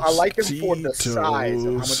 I like them for the size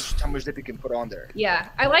and Tostitos. how much dip you can put on there. Yeah,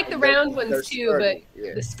 I like the They're- round they're ones too, but sturdy,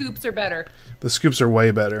 yeah. the scoops are better. The scoops are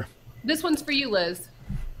way better. This one's for you, Liz.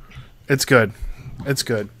 It's good. It's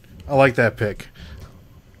good. I like that pick.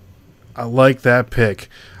 I like that pick.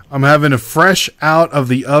 I'm having a fresh out of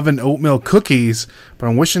the oven oatmeal cookies, but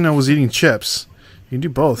I'm wishing I was eating chips. You can do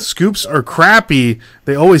both. Scoops are crappy.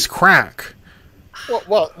 They always crack.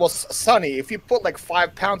 Well, Sonny, if you put like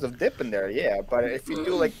 5 pounds of dip in there, yeah. But if you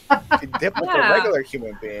do like you dip like Yeah. a regular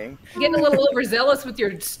human being, Getting a little overzealous with your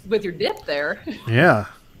dip there. Yeah.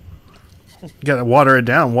 You got to water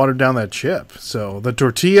down that chip. So the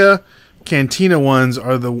tortilla cantina ones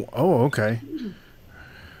are the. Oh, okay.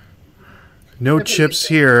 No They're pretty chips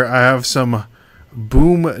good. here. I have some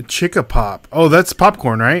Boom Chicka Pop. Oh, that's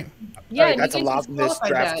popcorn, right? Yeah, Right, and that's you allowed just in this disqualified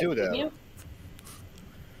draft that, too, didn't though. You?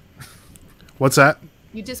 What's that?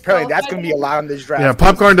 You just apparently that's going to be allowed in this draft. Yeah,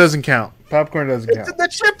 popcorn doesn't count. Popcorn doesn't It's count. in the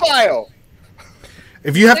chip aisle.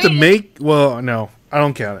 If you have to Wait. make, well, no, I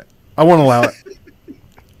don't count it. I won't allow it.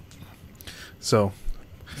 So,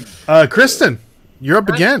 Kristen, you're up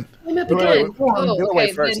again. I'm up Wait, again. wait, wait, Oh, do it way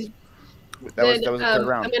okay. first. Then, That was the third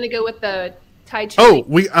round. I'm gonna go with the Thai chili.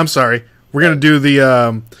 Oh, I'm sorry. We're gonna do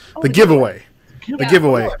the giveaway. The Yeah.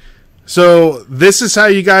 giveaway. So this is how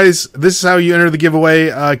you enter the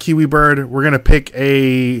giveaway, Kiwi Bird. We're gonna pick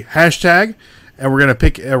a hashtag, and we're gonna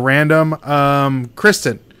pick a random.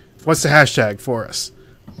 Kristen, what's the hashtag for us?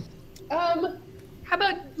 How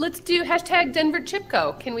about let's do hashtag Denver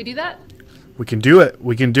Chipco? Can we do that? We can do it.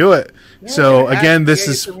 We can do it. So Yeah, again, this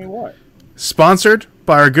yeah, is anything we want. sponsored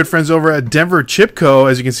by our good friends over at Denver Chipco,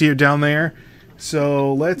 as you can see it down there.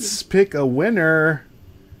 So let's pick a winner.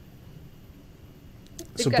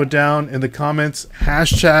 So got- put down in the comments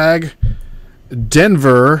hashtag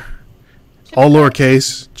Denver, all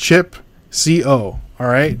lowercase, Chip CO. All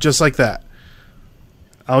right, just like that.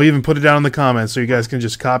 I'll even put it down in the comments so you guys can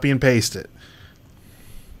just copy and paste it.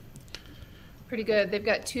 Pretty good. They've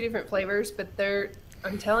got 2 different flavors, but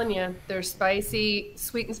I'm telling you, they're spicy,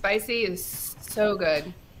 sweet and spicy is so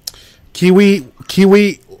good. Kiwi,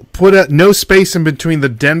 put no space in between the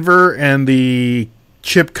Denver and the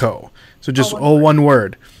Chipco. So just all one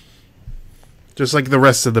word. Just like the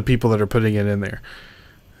rest of the people that are putting it in there.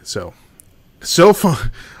 So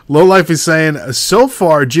far, Low Life is saying, so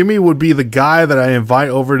far, Jimmy would be the guy that I invite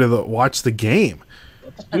over to watch the game.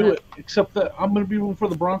 Let's do it. Except that I'm going to be rooting for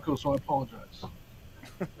the Broncos, so I apologize.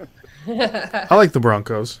 I like the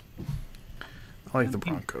Broncos. I'm going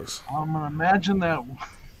to imagine that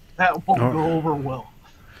won't go over well.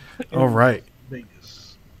 All right.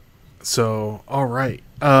 Vegas. So, all right.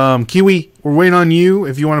 Kiwi, we're waiting on you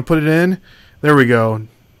if you want to put it in. There we go.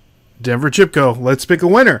 Denver Chipco. Let's pick a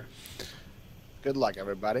winner. Good luck,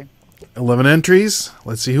 everybody. 11 entries.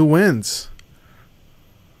 Let's see who wins.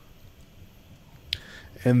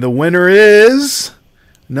 And the winner is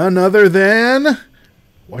none other than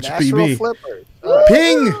watch it be National me. Flippers.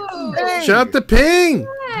 Ping! Hey. Shout out to Ping!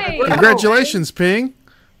 Hey. Congratulations, Ping.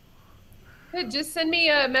 Good. Just send me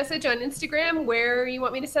a message on Instagram where you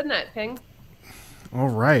want me to send that, Ping. All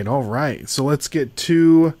right. So let's get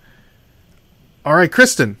to. All right,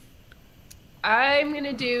 Kristen. I'm going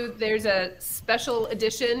to do, there's a special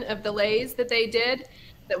edition of the Lay's that they did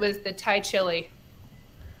that was the Thai chili.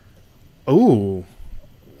 Ooh,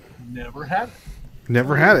 Never had it.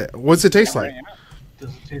 never had it. What's it taste like? Does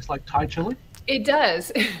it taste like Thai chili? It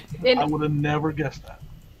does. I And would have never guessed that.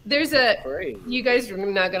 there's a, Great. you guys are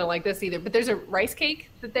not going to like this either, but there's a rice cake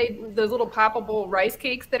that those little poppable rice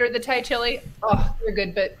cakes that are the Thai chili. Oh, they're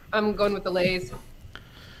good, but I'm going with the Lay's.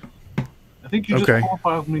 I think you just Okay.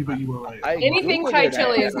 qualified me, but you were right. Anything Googled Thai it.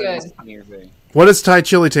 chili is good. Anything. What does Thai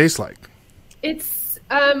chili taste like? It's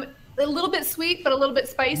a little bit sweet, but a little bit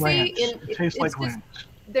spicy. Ranch. And It tastes like it's just- ranch.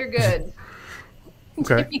 They're good.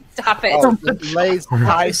 Okay. Stop it. Oh, Lay's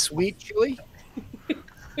Thai sweet chili.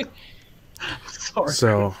 Sorry.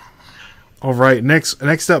 So, all right. Next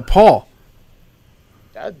up, Paul.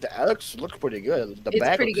 That looks pretty good. The It's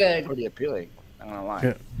bag pretty looks good. pretty appealing. I don't know why.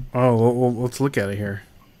 Yeah. Oh, well, let's look at it here.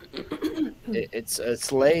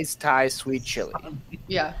 It's Lay's Thai sweet chili.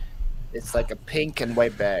 Yeah. It's like a pink and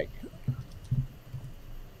white bag.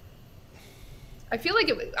 I feel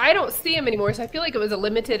like I don't see them anymore, so I feel like it was a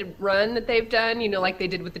limited run that they've done, like they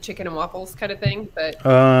did with the chicken and waffles kind of thing. But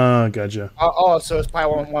Gotcha. So it's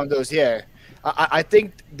probably one of those. Yeah, I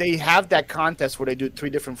think they have that contest where they do 3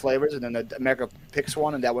 different flavors, and then America picks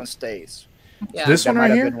one, and that one stays. yeah, This That one might right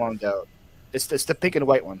have here? been one though. It's the pink and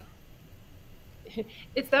white one.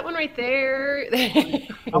 it's that one right there.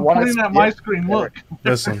 I'm one putting is- at my yeah. screen. Look.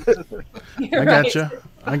 This one. You're I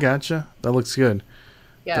right. gotcha. That looks good.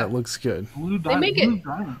 Yeah. That looks good. Blue They diamond. make Blue it.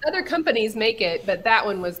 diamond. Other companies make it, but that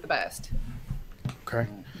one was the best. Okay.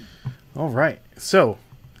 All right. So,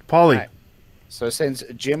 Paulie. All right. So since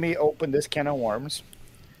Jimmy opened this can of worms,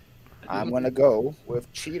 I'm gonna go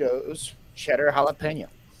with Cheetos cheddar jalapeno.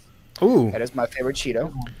 Ooh. That is my favorite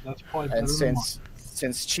Cheeto. That's probably better And than mine.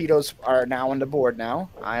 since Cheetos are now on the board now,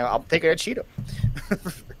 I'll take a Cheeto.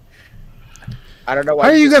 I don't know why.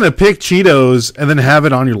 How are you gonna pick Cheetos and then have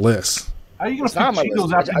it on your list? How are you It's going not to on pick my Cheetos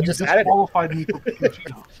list. after I you just added it. disqualified me for picking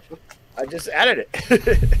Cheetos? I just added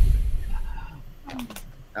it.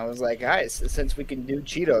 I was like, guys, since we can do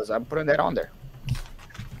Cheetos, I'm putting that on there.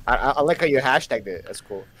 I like how you hashtagged it. That's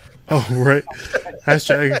cool. Oh, right.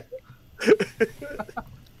 Hashtag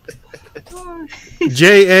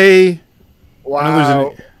JA.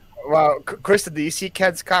 Wow. Wow. Kristen, do you see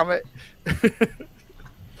Ken's comment?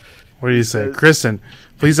 What do you say, Kristen?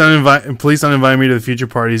 Please don't invite me to the future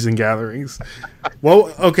parties and gatherings.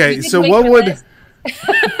 Well, okay. You did So make what the would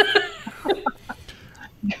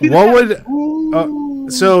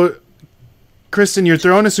list. so Kristen, you're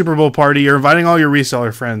throwing a Super Bowl party. You're inviting all your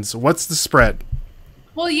reseller friends. What's the spread?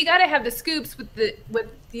 Well, you got to have the scoops with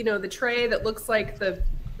the tray that looks like the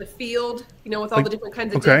field, with all the different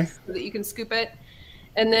kinds of Okay. dips so that you can scoop it,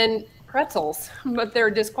 and then pretzels, but they're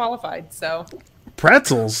disqualified. So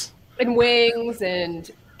Pretzels. and wings and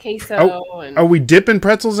queso and Are we dipping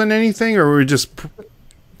pretzels in anything, or are we just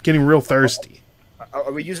getting real thirsty?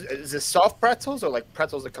 Are we using? Is this soft pretzels or like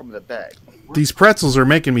pretzels that come in a bag? These pretzels are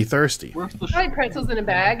making me thirsty. Where's the probably pretzels in a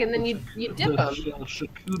bag, and then you dip them.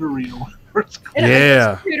 charcuterie or whatever it's called? And a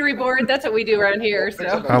Yeah. charcuterie board. That's what we do around here. So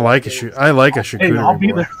I like a Hey, charcuterie I'll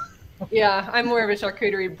be board. there. yeah, I'm more of a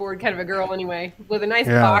charcuterie board kind of a girl anyway, with a nice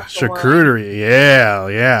Yeah, box. of wine. charcuterie. Yeah.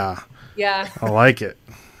 Yeah, I like it.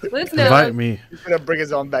 let us know. Invite me. He's gonna bring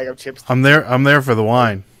his own bag of chips. I'm there for the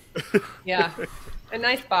wine. Yeah, a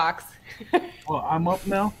nice box. Well, I'm up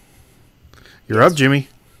now. You're up, Jimmy.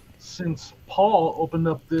 Since Paul opened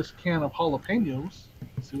up this can of jalapenos,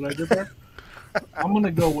 see what I did there? I'm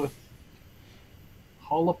gonna go with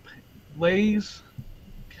Lay's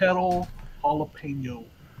kettle jalapeno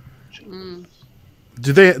chips. Mm.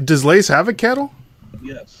 Does Lay's have a kettle?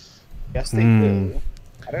 Yes, Yes, they Mm. do.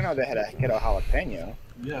 I don't know they had a kettle jalapeno.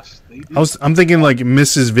 yes, they do. I'm thinking like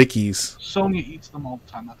Mrs. Vicky's. Sonia eats them all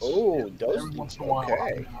the time. That's Oh, those. every once in a while.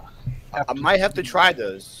 Okay. I I might have to try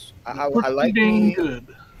those. I Pretty like dang me. good.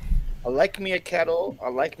 I like me a kettle. I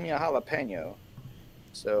like me a jalapeno.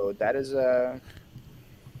 So that is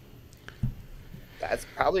that's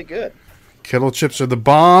probably good. Kettle chips are the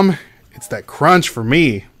bomb. It's that crunch for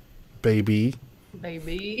me, baby.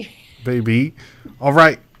 Baby. All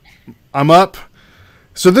right, I'm up.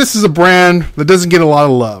 So this is a brand that doesn't get a lot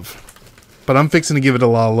of love, but I'm fixing to give it a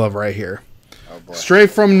lot of love right here. Oh boy.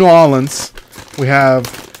 Straight from New Orleans, we have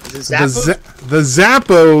Is it Zappa? the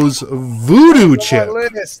Zappos Voodoo chip.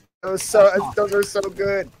 Those are so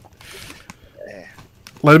good.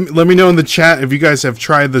 Let me know in the chat if you guys have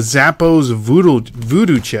tried the Zappos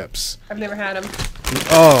Voodoo chips. I've never had them.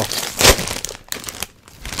 Oh,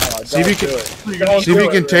 See if you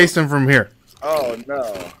can taste them from here. Oh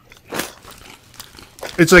no.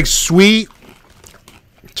 It's like sweet,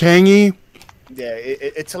 tangy. Yeah,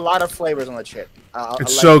 it's a lot of flavors on the chip.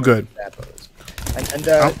 It's so good. And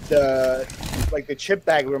the chip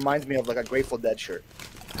bag reminds me of like a Grateful Dead shirt.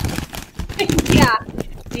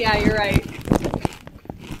 Yeah, you're right.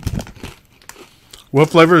 What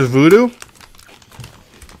flavor is Voodoo?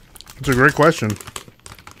 It's a great question.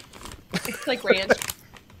 It's like ranch.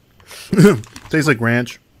 Tastes like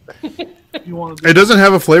ranch. You want It doesn't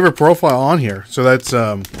have a flavor profile on here, so that's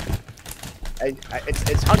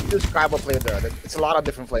It's hard to describe what flavor there are. It's a lot of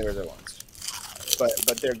different flavors at once,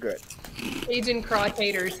 but they're good. Cajun craw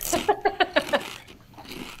taters.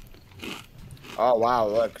 Oh wow!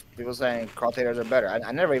 Look, people saying craw taters are better.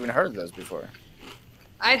 I never even heard of those before.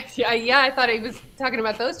 I thought he was talking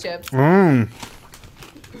about those chips. Can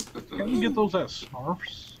you get those at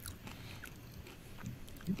Snarf's?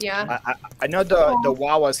 Yeah. I know the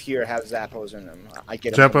Wawas here have Zappos in them. I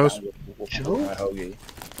get Zappos? with my hoagie.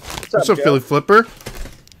 what's up, Philly Flipper?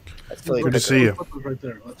 That's Philly Good to Flipper. see you. Right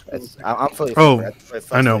there. I'm Philly Oh, Flipper.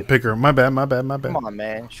 That's I know, Philly Picker. My bad. Come on,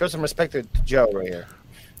 man. Show some respect to Joe right here.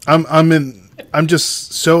 I'm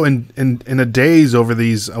just so in a daze over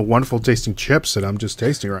these wonderful tasting chips that I'm just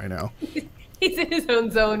tasting right now. He's in his own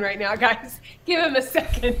zone right now, guys. Give him a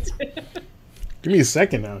second. Give me a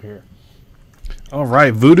second out here. All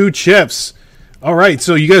right, Voodoo chips. All right,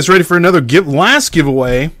 so you guys ready for another last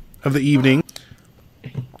giveaway of the evening?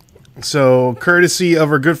 So, courtesy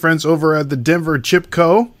of our good friends over at the Denver Chip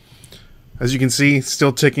Co. As you can see,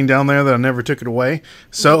 still ticking down there that I never took it away.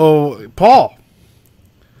 So, Paul,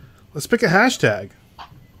 let's pick a hashtag.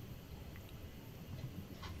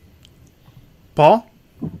 Paul?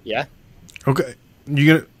 Yeah. Okay.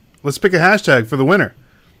 Let's pick a hashtag for the winner.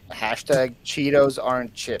 Hashtag Cheetos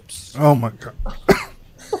aren't chips. Oh my god.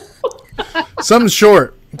 Something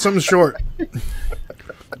short. Cheetos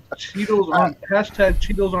aren't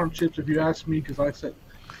Cheetos aren't chips. If you ask me, because I said.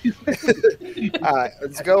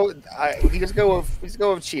 Let's go. We just go with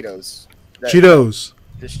Cheetos. Cheetos.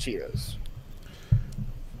 Just Cheetos.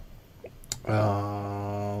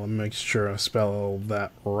 Let me make sure I spell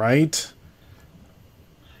that right.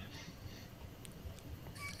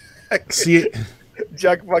 See it.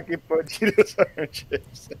 Jack fucking put Cheetos aren't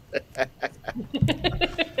chips.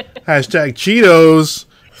 Hashtag Cheetos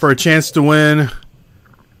for a chance to win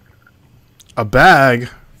a bag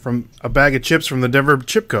of chips from the Denver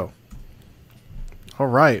Chip Co. All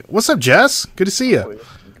right. What's up, Jess? Good to see you.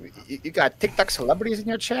 You got TikTok celebrities in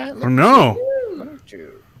your chat? Oh, no. Look at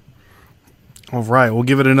you. All right. We'll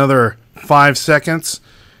give it another 5 seconds.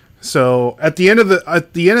 So at the end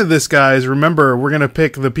of this, guys, remember we're gonna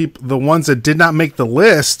pick the ones that did not make the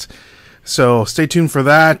list. So stay tuned for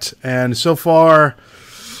that. And so far,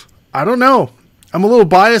 I don't know. I'm a little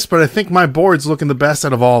biased, but I think my board's looking the best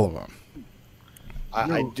out of all of them.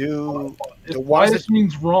 I do. If bias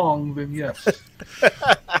means wrong, then yes.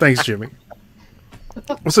 Thanks, Jimmy.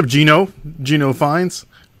 What's up, Gino? Gino Fines.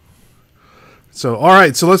 So all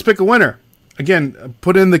right. So let's pick a winner. Again,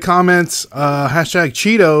 put in the comments hashtag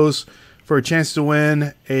Cheetos for a chance to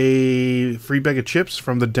win a free bag of chips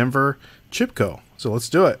from the Denver Chip Co. So let's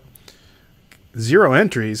do it. 0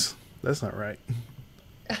 entries. That's not right.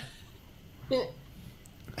 Did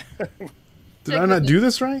I not do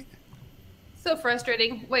this right? So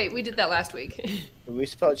frustrating. Wait, we did that last week. Did we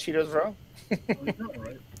spell Cheetos wrong?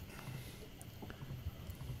 Right.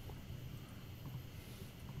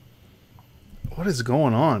 What is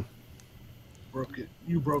going on? Broke it.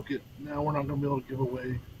 You broke it. Now we're not going to be able to give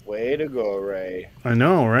away. Way to go, Ray. I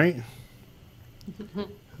know, right?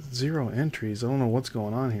 0 entries. I don't know what's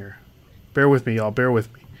going on here. Bear with me, y'all. Bear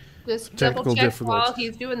with me. Just Technical double check difficulties. while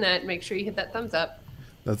he's doing that. Make sure you hit that thumbs up.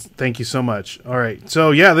 Thank you so much. All right.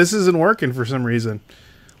 So yeah, this isn't working for some reason.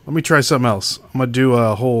 Let me try something else. I'm gonna do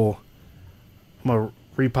I'm gonna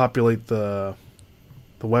repopulate the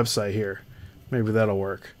website here. Maybe that'll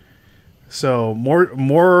work. So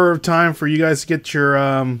more time for you guys to get your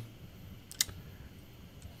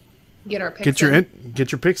Get our picks get your in.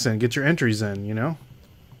 get your picks in, get your entries in. You know.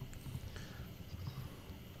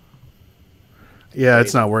 Yeah,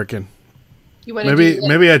 it's not working. You want to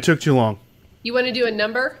Maybe I took too long. You want to do a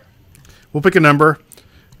number? We'll pick a number.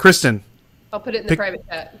 Kristen, I'll put it in the private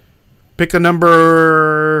chat. pick a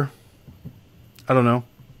number. I don't know.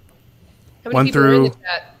 How many 1 people are in through the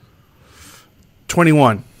chat?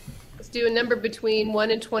 21. Let's do a number between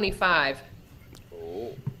 1 and 25.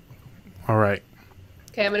 All right.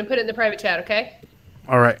 Okay, I'm going to put it in the private chat, okay?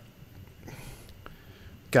 All right.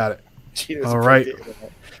 Got it. She doesn't All right. pick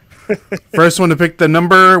it. First one to pick the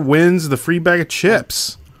number wins the free bag of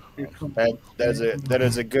chips. That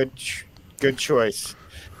is a good choice.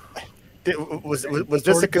 Was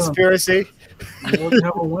this a conspiracy? You already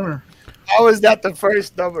have a winner. How is that the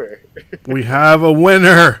first number? We have a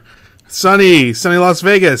winner. Sunny Las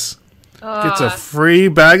Vegas gets a free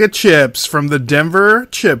bag of chips from the Denver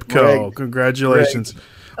Chip Co. Rigged. Congratulations.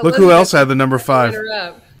 Look who else had the number 5. Look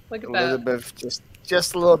at that. Elizabeth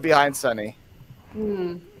just a little behind Sunny.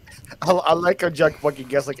 I like a junk monkey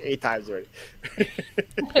guess like 8 times already.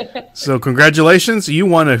 So congratulations, you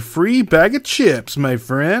won a free bag of chips, my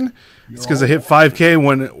friend. It's because I hit 5K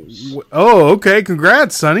when. Oh, okay.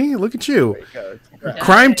 Congrats, Sonny. Look at you.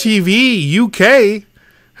 Crime TV UK.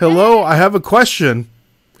 Hello, I have a question.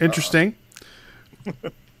 Interesting.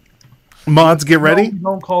 Mods, get ready.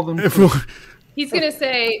 Don't call them. He's going to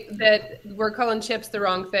say that we're calling chips the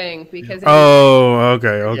wrong thing because Oh,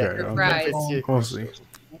 okay. they're fries. We'll see.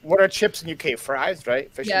 What are chips in UK? Fries,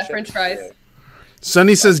 right? Fish and Yeah, chips? French fries. Yeah.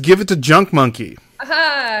 Sonny says, give it to Junk Monkey.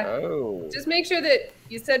 Aha! Oh. Just make sure that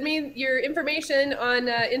you send me your information on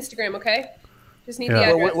Instagram, okay? Just need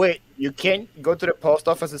Yeah. the address. Wait, you can't go to the post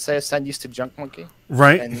office and say send these to Junk Monkey?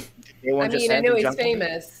 Right? And they I won't just mean, I send it know to he's Junk Monkey?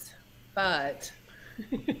 famous, but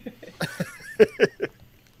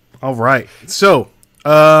All right. So,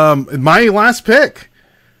 my last pick.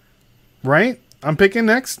 Right? I'm picking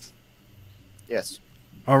next. Yes.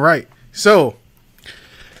 All right. So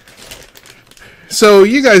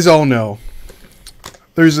you guys all know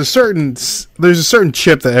there's a certain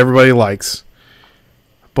chip that everybody likes,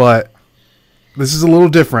 but this is a little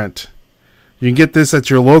different. You can get this at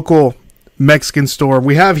your local Mexican store.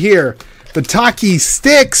 We have here the Taki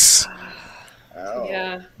Sticks. Oh.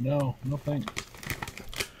 yeah. No thanks.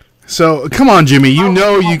 So come on, Jimmy. You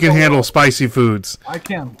know you can handle spicy foods. I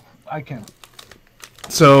can.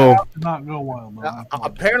 So That did not go well. Though.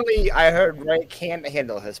 Apparently, I heard Ray can't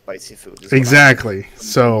handle his spicy food. This is exactly. what I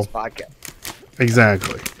So heard on this podcast.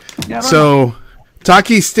 exactly. Yeah, I don't know. So,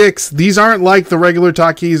 Taki Sticks, these aren't like the regular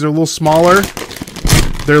Takis. They're a little smaller.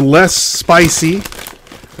 They're less spicy.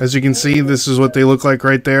 As you can see, this is what they look like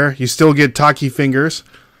right there. You still get Taki fingers.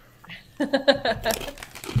 Yeah.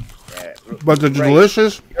 But they're Ray,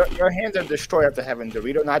 delicious. Your hands are destroyed after having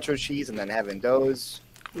Dorito nacho cheese and then having those.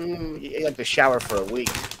 You have to shower for a week.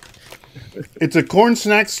 It's a corn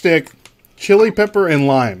snack stick, chili pepper, and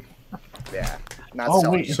lime. Yeah. Not Oh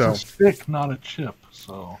selling. wait, it's So- a stick, not a chip.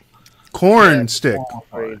 So Corn stick.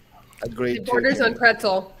 Agreed. Agreed. It borders on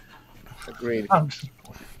pretzel. Agreed. I'm just-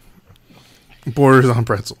 Borders on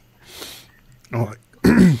pretzel. Oh,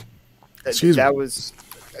 excuse me.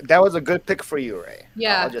 That was a good pick for you, Ray.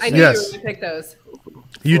 Yeah, I'll just I say knew Yes. you were going to pick those.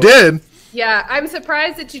 you did? Yeah, I'm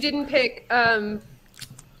surprised that you didn't pick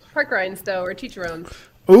park rinds, though, or chicharrones.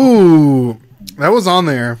 Ooh, that was on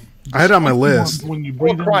there. I had it on my list. When you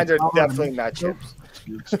Pork breathe in rinds the are powder definitely and not stuff, chips.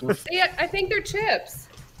 it's good stuff. Yeah, I think they're chips.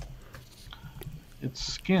 It's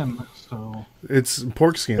skin, so It's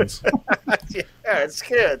pork skins. Yeah, it's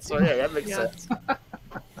good. So yeah, that makes Yeah. sense.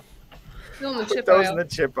 Still in the Put chip those aisle. in the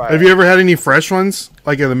chip aisle. Have you ever had any fresh ones,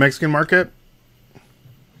 like at the Mexican market?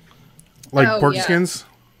 Like Oh, pork yeah. skins?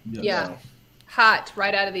 Yeah. Hot,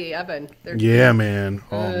 right out of the oven. They're Yeah, man.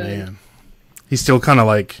 Oh, Good. man. He's still kind of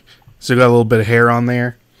like, still got a little bit of hair on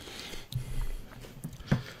there.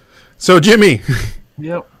 So, Jimmy,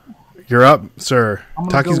 Yep. you're up, sir. I'm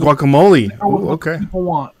gonna Taki's go- guacamole. Go with Ooh, what okay. People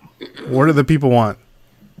want. What do the people want?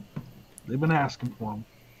 They've been asking for them,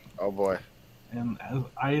 Oh boy. and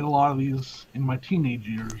I ate a lot of these in my teenage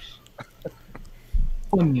years.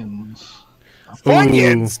 Funyuns.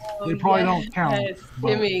 Funyuns. They probably don't count, Yes, but-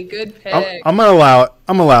 Jimmy, good pick. I'm going to allow it.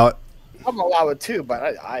 I'm going to allow it. I'm allowed it too, but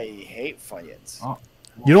I hate Funyuns. Oh.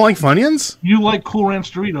 You don't like Funyuns? You like Cool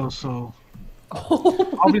Ranch Doritos, so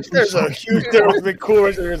obviously There's a some- huge difference between Cool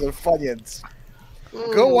Ranch and Funyuns.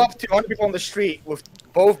 Go up to 100 people on the street with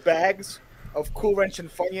both bags of Cool Ranch and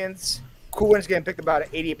Funyuns. Cool Ranch getting picked about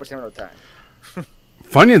 88% of the time.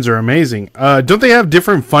 Funyuns are amazing. Don't they have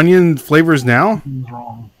different Funyun flavors now? Something's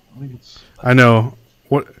wrong. I think it's I know.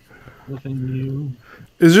 What within you.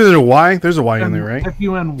 is there a Y? There's a Y in there, right?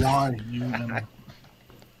 Funyun.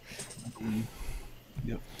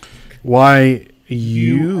 Y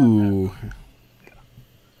U.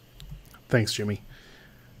 Thanks, Jimmy.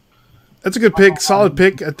 That's a good pick. Solid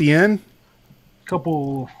pick at the end.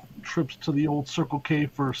 Couple trips to the old Circle K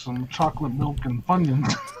for some chocolate milk and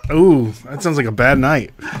Funyuns. Ooh, that sounds like a bad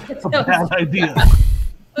night. It's a bad idea.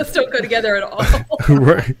 Those don't go together at all.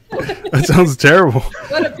 Right. That sounds terrible.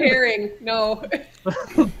 What a pairing. No.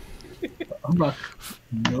 I'm not.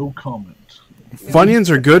 No comment. Funyuns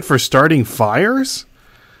are good for starting fires?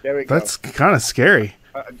 There we go. That's kind of scary.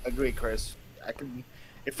 Agree, Chris.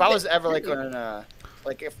 If I was ever like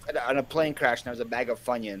if on a plane crash and there was a bag of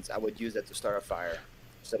Funyuns, I would use that to start a fire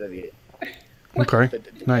instead of eating. Okay. That's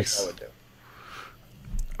what I Nice. would do.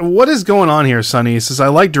 What is going on here, Sonny? He says, I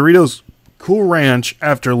like Doritos Cool Ranch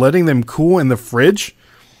after letting them cool in the fridge.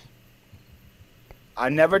 I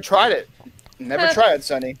never tried it. Never tried it,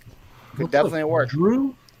 Sonny. Could What's definitely up, work.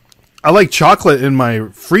 Drew? I like chocolate in my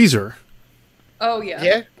freezer. Oh, yeah.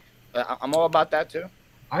 Yeah, I'm all about that too.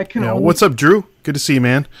 I can Yeah, only what's up, Drew? Good to see you,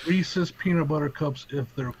 man. Reese's peanut butter cups if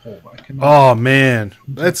they're cold. I cannot. Oh, man.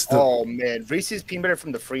 That's Oh man, Reese's peanut butter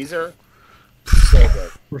from the freezer. So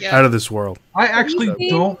good. Yeah. out of this world. I actually Reese's?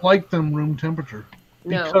 don't like them room temperature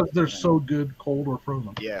No. because they're so good cold or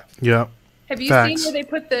frozen. Yeah. Yeah. Have you Facts. seen where they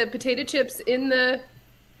put the potato chips in the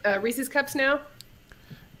Reese's cups now?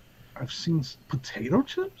 I've seen potato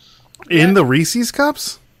chips. In the Reese's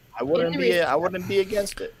cups? I wouldn't In the be. Reese's I wouldn't be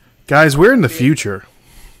against it. Guys, we're in the future.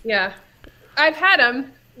 Yeah. I've had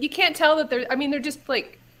them. You can't tell that they're just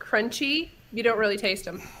like crunchy. You don't really taste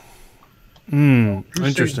them. Hmm. Drew said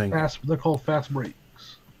Interesting. They're called fast breaks.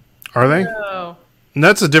 Are they? Oh. And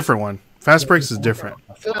that's a different one. Fast Breaks is different.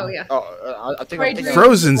 I feel, Oh, yeah. I think Right, I'm thinking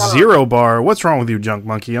Frozen I Zero Bar. What's wrong with you, Junk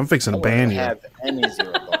Monkey? I'm fixing to wouldn't ban you. have any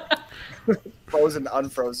zero bar. Frozen,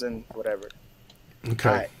 unfrozen, whatever. Okay.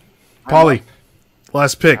 All right. Polly,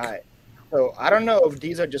 last pick. All right. So I don't know if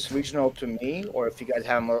these are just regional to me or if you guys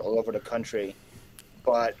have them all over the country,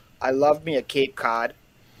 but I love me a Cape Cod.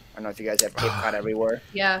 I don't know if you guys have Cape Cod everywhere.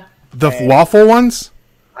 Yeah. The And- waffle ones?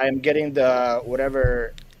 I am getting the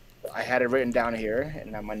whatever I had it written down here,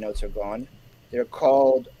 and now my notes are gone. They're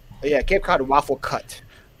called Cape Cod Waffle Cut.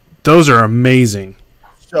 Those are amazing.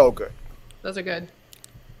 So good. Those are good.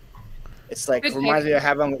 It's like Good reminds me of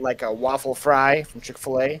having like a waffle fry from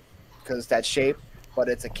Chick-fil-A because it's that shape, but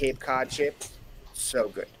it's a Cape Cod shape. So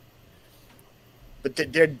good. But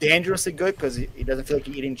they're dangerously good because it doesn't feel like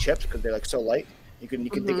you're eating chips because they're like so light. You can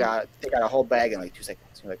take out a whole bag in like 2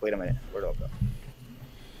 seconds. You're like, wait a minute, where'd it all go?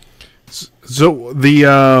 So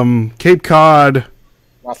the Cape Cod.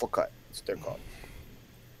 Waffle Cut. That's what they're called.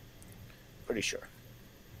 Pretty sure.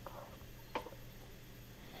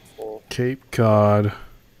 Cape Cod.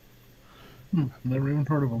 Never even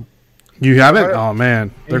heard of them. You haven't? Oh,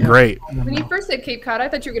 man. They're Yeah. great. When you first said Cape Cod, I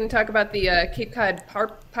thought you were going to talk about the Cape Cod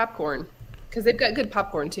popcorn because they've got good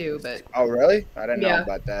popcorn too. But Oh, really? I didn't know Yeah.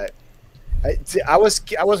 about that. I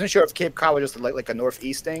wasn't sure if Cape Cod was just like a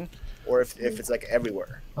Northeast thing or if it's like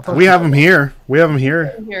everywhere. I thought We you have them here. We have them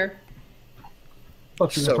here. in here,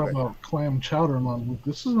 thought you were So talking good. about clam chowder, and I'm like,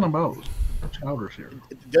 this isn't about chowders here.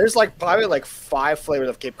 There's like probably like 5 flavors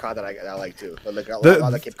of Cape Cod that I like too. But like a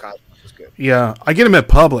lot of Cape Cod is good. Yeah. I get them at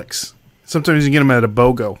Publix. Sometimes you get them at a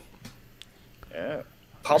BOGO. Yeah.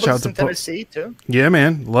 Shout out Publix to in Tennessee too. Yeah,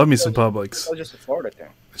 man. Love me some Publix. Or just a Florida thing.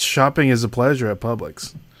 Shopping is a pleasure at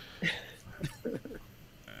Publix.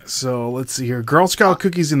 So let's see here. Girl Scout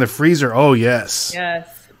cookies in the freezer. Oh, yes.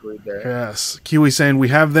 yes. Agreed there. Yes. Kiwi saying we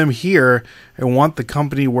have them here and want the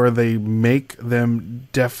company where they make them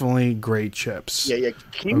definitely great chips. Yeah.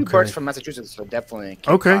 Kiwi Okay. Birds from Massachusetts, so definitely. Cape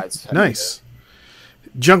Okay. Cods. Nice.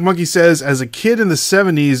 Junk Monkey says, as a kid in the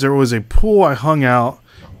 70s, there was a pool I hung out,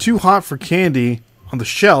 too hot for candy, on the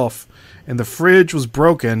shelf, and the fridge was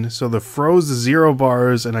broken, so they froze the Zero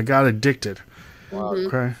bars, and I got addicted. Wow.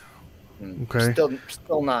 Okay. Okay.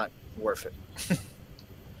 Still not worth it.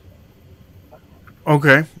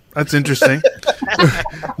 Okay. That's interesting.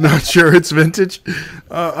 Not sure it's vintage.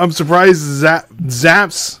 I'm surprised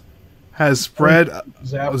Zaps has spread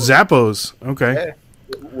Zappos. Okay. Yeah.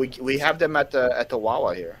 We have them at the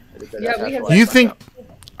Wawa here. Yeah, we have Do you think?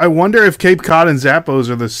 I wonder if Cape Cod and Zappos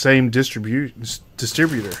are the same distributor.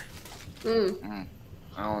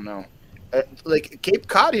 I don't know. Like Cape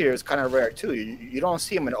Cod here is kind of rare too. You don't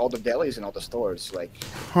see them in all the delis and all the stores. Like,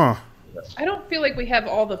 Huh. I don't feel like we have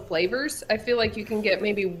all the flavors. I feel like you can get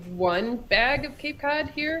maybe one bag of Cape Cod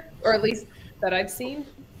here, or at least that I've seen.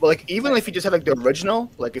 but like even if you just had like the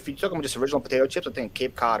original, like if you took them just original potato chips, I think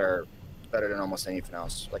Cape Cod are better than almost anything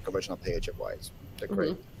else. Like original potato chip wise, they're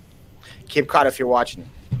great. Cape Cod, if you're watching,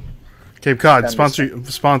 Cape Cod, Denver.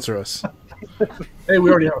 sponsor us. Hey, we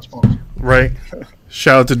already have a sponsor. Right.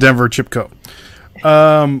 Shout out to Denver Chip Co.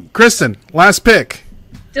 Kristen, last pick.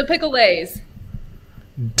 Dill pickle lays.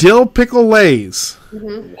 Dill pickle lays.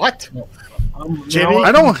 what? Jimmy,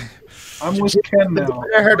 I don't. I'm with Ken now.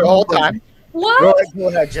 I heard the whole time. What? Go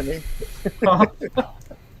ahead, Jimmy.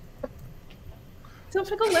 Dill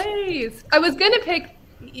pickle Lays. I was gonna pick.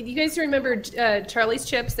 You guys remember Charlie's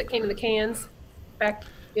chips that came in the cans back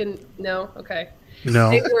in? No, okay. No.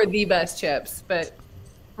 They were the best chips, but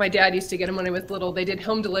my dad used to get them when I was little. They did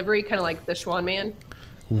home delivery, kind of like the Schwan Man.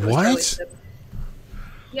 What?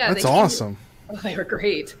 Yeah, That's awesome. They were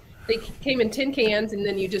great. They came in tin cans, and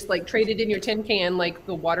then you just like traded in your tin can, like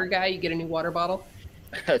the water guy. You get a new water bottle.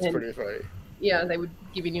 That's pretty funny. Yeah, they would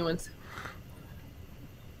give you new ones.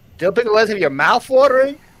 Dill pickle Lays have your mouth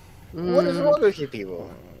watering? What is wrong with you people?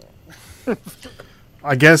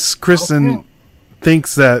 I guess Kristen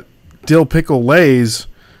thinks that dill pickle Lays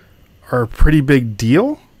are a pretty big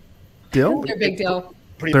deal. Dill? They're a big deal.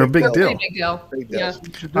 They're a big They're a deal. pretty big deal. Big Yeah,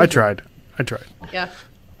 deals. I tried. yeah.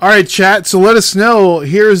 All right, chat. So let us know.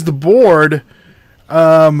 Here's the board.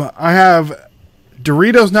 I have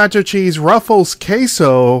Doritos Nacho Cheese, Ruffles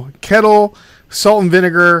Queso, Kettle, Salt and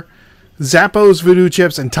Vinegar, Zappos Voodoo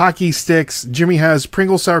Chips, and Taki Sticks. Jimmy has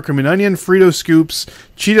Pringles Sour Cream and Onion, Frito Scoops,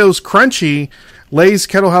 Cheetos Crunchy, Lay's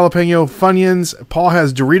Kettle Jalapeno, Funyuns. Paul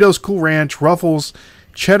has Doritos Cool Ranch, Ruffles,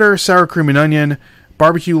 Cheddar Sour Cream and Onion,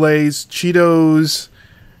 Barbecue Lay's, Cheetos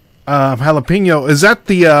Jalapeno. Is that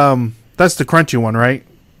the that's the crunchy one, right,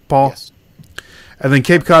 Paul? Yes. And then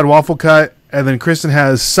Cape Cod Waffle Cut. And then Kristen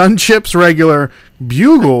has Sun Chips Regular,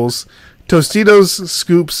 Bugles, Tostitos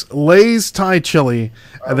Scoops, Lay's Thai Chili,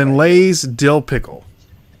 and then Lay's Dill Pickle.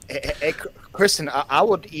 Hey, Kristen, I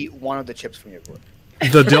would eat one of the chips from your board.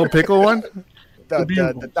 The Dill Pickle one?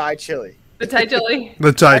 The Thai chili. The Thai chili.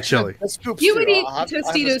 The Thai Chili. The scoops You too. would eat I'll have the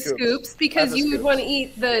Tostitos scoops because the you would scoops. want to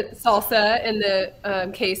eat the salsa and the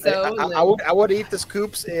queso. and the- I would eat the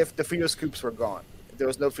scoops if the Frito scoops were gone. If there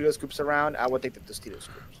was no Frito scoops around, I would take the Tostitos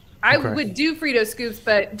scoops. I Okay. would do Frito scoops,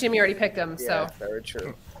 but Jimmy already picked them. Yeah, So very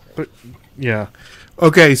true. Yeah.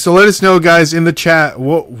 Okay, so let us know, guys, in the chat,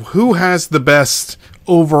 who has the best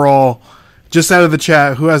overall, just out of the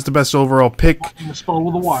chat, who has the best overall pick. I'm spelled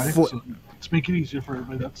with a Y, so let's make it easier for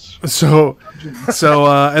everybody. That's So,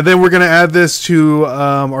 and then we're going to add this to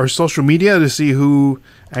our social media to see who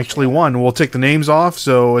actually won. We'll take the names off,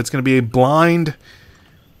 so it's going to be a blind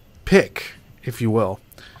pick, if you will.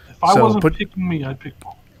 if I So wasn't put- picking me, I'd pick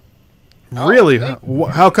Paul. Really?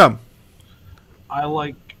 How come? I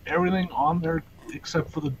like everything on there except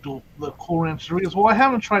for the Cool Ranch Doritos. Well, I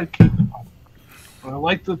haven't tried Cape Cod, but I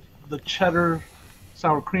like the cheddar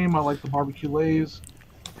sour cream. I like the barbecue Lays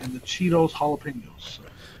and the Cheetos jalapenos. So,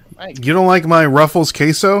 You don't like my Ruffles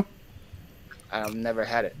queso? I've never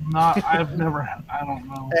had it. I've never. I don't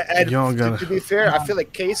know. And Y'all gotta- to be fair, I feel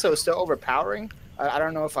like queso is still overpowering. I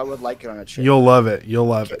don't know if I would like it on a chip. You'll love it. You'll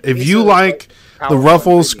love it. If Queso you is like the powerful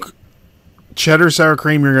Ruffles ingredient. cheddar sour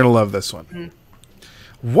cream, you're going to love this one.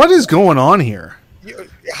 What is going on here?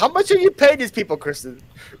 How much are you paying these people, Kristen?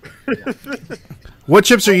 What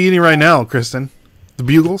chips are you eating right now, Kristen? The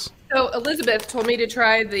Bugles? So Elizabeth told me to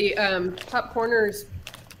try the Popcorners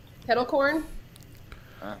kettle corn.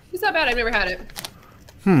 It's not bad. I've never had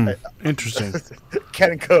it. Interesting.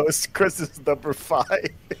 Ken goes, Kristen's number 5.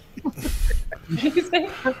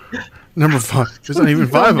 Number 5. There's not even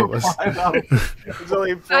 5 of us. There's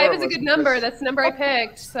only 4 Five of is a us. good number. That's the number I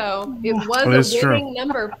picked. So it was That is a true. winning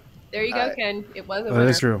number. There you go, Alright. Ken. It was a That winner.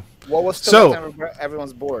 is true. What was still So- left on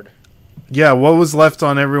everyone's board? Yeah, what was left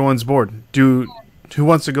on everyone's board? Who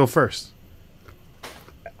wants to go first?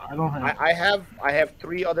 I don't have. I have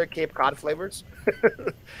 3 other Cape Cod flavors,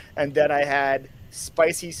 and then I had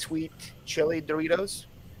spicy sweet chili Doritos,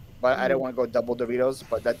 but I didn't want to go double Doritos.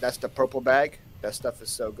 But that's the purple bag. That stuff is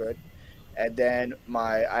so good. And then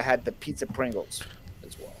I had the pizza Pringles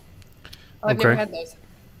as well. Oh, I've never Okay. had those.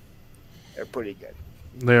 They're pretty good.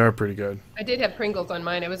 They are pretty good. I did have Pringles on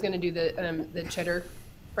mine. I was going to do the cheddar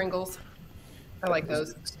Pringles. I like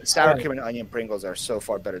those. Sour cream and onion Pringles are so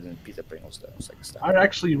far better than pizza Pringles, though. It's like a style. I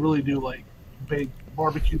actually really do like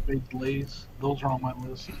barbecue baked Lays. Those are on my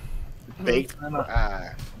list. Baked. And,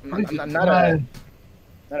 I'm not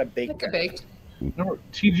a baked Like a guy. baked. remember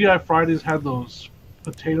TGI Fridays had those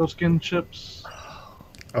potato skin chips.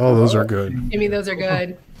 Oh, those are good. I mean, those are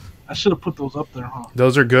good. I should have put those up there, huh?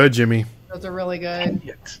 Those are good, Jimmy. Those are really good.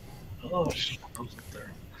 Yet. Oh, I should have put those up there.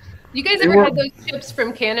 You guys They ever were- had those chips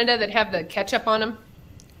from Canada that have the ketchup on them?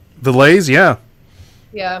 The Lay's, yeah.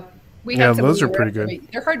 Yeah. We Yeah, had some those when are we pretty were- good.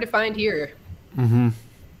 They're hard to find here.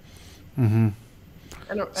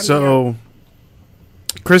 So,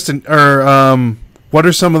 Kristen, or what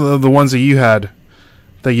are some of the ones that you had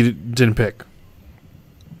that you didn't pick?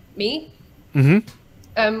 Me?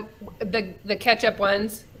 Mm-hmm. The ketchup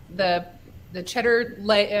ones, the cheddar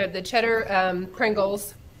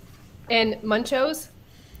Pringles, and Munchos.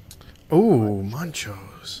 Oh,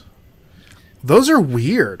 Munchos. Those are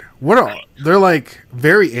weird. They're like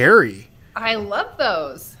very airy. I love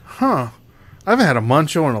those. Huh. I haven't had a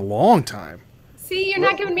Muncho in a long time. See, you're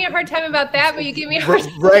not giving me a hard time about that, but you give me a hard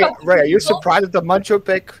time. Right. about Are you people. surprised at the Muncho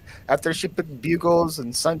pick after she picked Bugles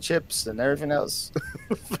and Sun Chips and everything else?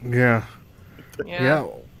 Yeah. Yeah. Yeah.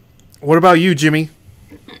 What about you, Jimmy?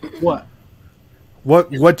 What?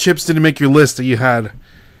 What chips didn't make your list that you had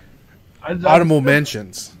audible I,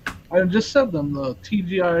 mentions? I just said them. The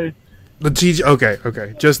TGI. The TG.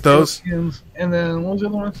 Okay. Just those. Skins, and then what was the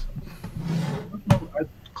other ones? I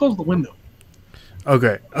closed the window.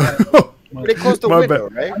 Okay. They closed the My window,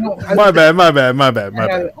 bad. right? I know, I My think bad. My I bad.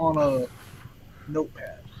 had it on a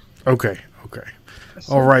notepad. Okay.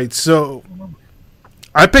 All right. So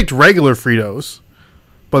I picked regular Fritos,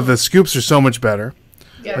 but the scoops are so much better,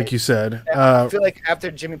 Yeah. like you said. I feel like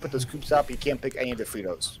after Jimmy put the scoops up, you can't pick any of the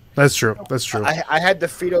Fritos. That's true. I had the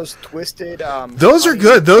Fritos twisted. Those are honey,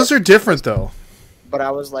 good. Those are different, though. But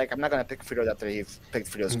I was like, I'm not gonna pick Fritos after he picked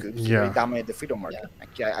Frito scoops. Yeah. He dominated the Frito market.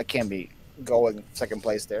 I can't be going second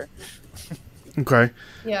place there. Okay.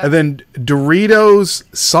 Yeah. And then Doritos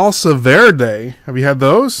Salsa Verde. Have you had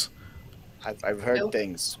those? I've heard Nope.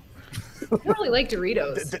 things. I don't really like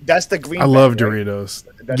Doritos. That's the green. I bag, love right? Doritos.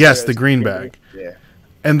 That's Yes, the green bag. Yeah.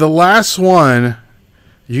 And the last one,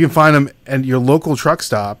 you can find them at your local truck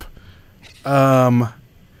stop.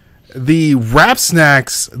 The Wrap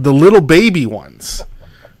Snacks, the little baby ones.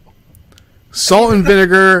 Salt and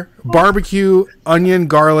vinegar, barbecue, onion,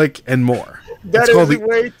 garlic, and more. That It's is called the-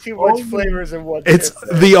 way too much flavors in one. It's chip.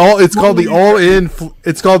 It's called the all in.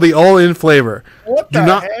 It's called the all in flavor. What do the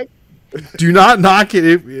not- heck? Do not knock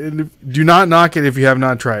it. Do not knock it if you have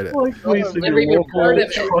not tried it. Like basically never even local heard of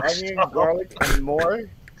it. truck Onion, stop. garlic, and more.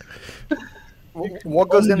 What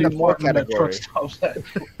goes in the Only more fucking that category? truck stops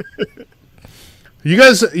that. You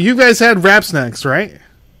guys had Wrap Snacks, right?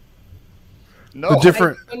 No, The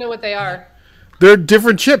different. I don't know what they are. They're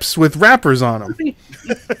different chips with wrappers on them.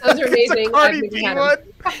 Those are amazing. I've Cardi never B had 'em.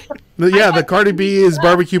 one. Yeah, the Cardi B is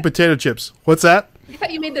barbecue potato chips. What's that? I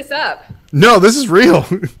thought you made this up. No, this is real.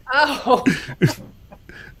 Oh.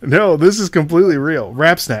 No, this is completely real.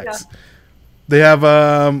 Wrap Snacks. They have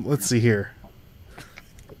let's see here.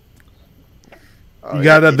 You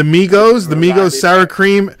got the Migos, sour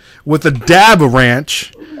cream with a dab of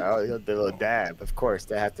ranch. Oh, the little dab. Of course,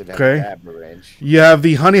 they have to have Okay. a dab range. You have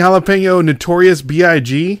the honey jalapeno Notorious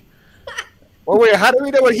B.I.G. Well, wait, how do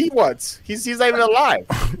we know what he wants? He's not even alive.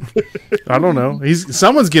 I don't know.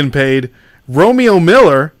 Someone's getting paid. Romeo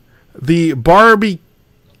Miller, the Barbie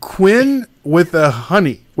Quinn with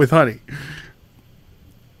honey.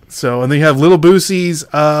 So, and then you have Little Boosie's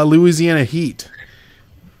Louisiana Heat,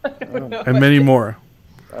 and many more.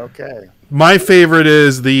 Okay. My favorite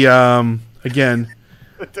is the again,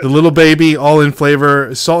 the Little Baby all in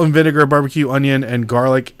flavor, salt and vinegar, barbecue, onion, and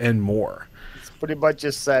garlic, and more. Pretty much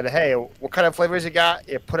just said, hey, what kind of flavors you got?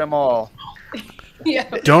 Yeah, put them all. Yeah.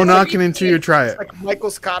 Don't knock it until you try it. Like Michael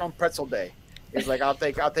Scott on Pretzel Day. He's like, I'll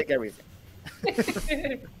take everything.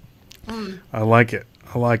 I like it.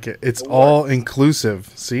 It's all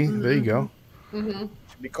inclusive. See, there you go. Should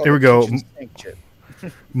be called Here we the go. kitchen sink chip.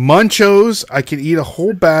 Munchos, I can eat a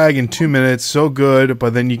whole bag in 2 minutes. So good,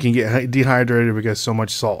 but then you can get dehydrated because so much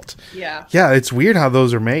salt. Yeah. Yeah, it's weird how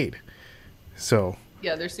those are made. So,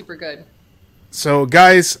 Yeah, they're super good.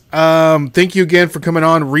 guys, thank you again for coming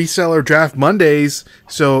on Reseller Draft Mondays.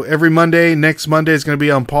 So every Monday, next Monday is going to be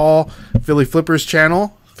on Paul Philly Flipper's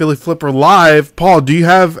channel, Philly Flipper Live. Paul, do you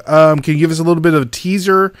have? Can you give us a little bit of a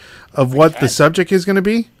teaser of what the subject is going to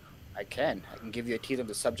be? I can give you a teaser of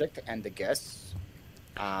the subject and the guests.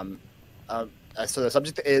 So the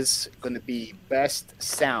subject is going to be best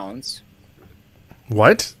sounds.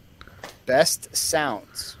 What? Best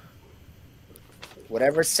sounds.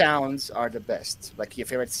 Whatever sounds are the best, like your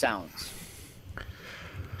favorite sounds.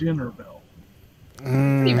 Dinner bell.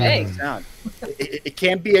 Pretty vague. Sound. It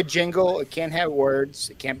can't be a jingle. It can't have words.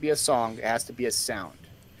 It can't be a song. It has to be a sound.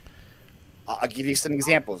 I'll give you some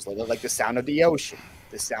examples, like the sound of the ocean,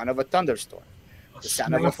 the sound of a thunderstorm, the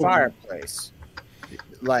sound of a fireplace,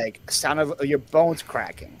 like sound of your bones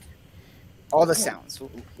cracking. All the sounds,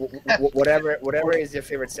 whatever is your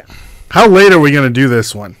favorite sound. How late are we going to do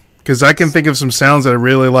this one? Because I can think of some sounds that I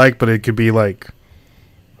really like, but it could be like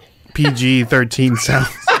PG-13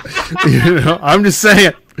 sounds. I'm just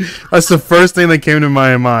saying. That's the first thing that came to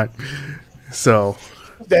my mind. So.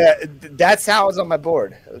 That sounds on my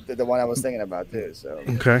board. The one I was thinking about too. So.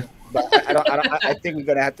 Okay. But I think we're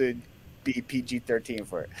gonna have to be PG-13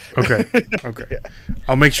 for it. Okay. Yeah.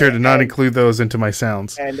 I'll make sure to not include those into my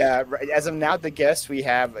sounds. And as of now, the guests we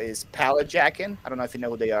have is Pallet Jackin. I don't know if you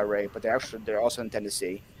know who they are, Ray, but they're also in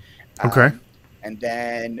Tennessee. Okay. and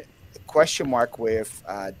then the question mark with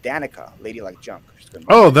Danica, Lady Like Junk. She's gonna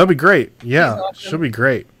be Oh, that'd be great. Yeah, awesome. she'll be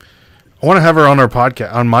great. I want to have her on our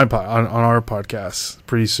podcast, on our podcast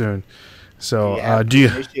pretty soon. So, do you?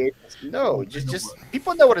 initiate this? No, just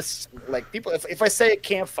people know what it's like. People, if I say a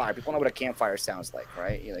campfire, people know what a campfire sounds like,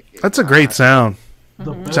 right? You're like, That's a great sound.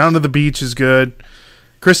 The best- Sound of the beach is good.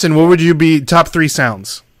 Kristen, what would you be top 3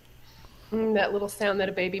 sounds? That little sound that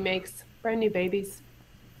a baby makes, brand new babies,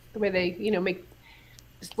 the way they make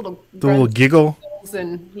just little The little giggle. grunts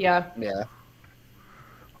and yeah.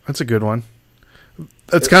 That's a good one.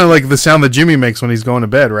 That's kind of like the sound that Jimmy makes when he's going to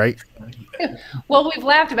bed, right? Well, we've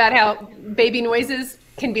laughed about how baby noises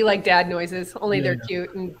can be like dad noises, only they're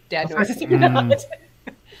cute and dad noises are not.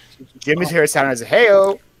 Jimmy's hair sounded as a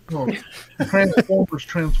hey-o. Oh, Transformers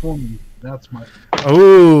transforming. That's my.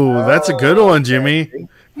 Oh, that's a good one, Jimmy.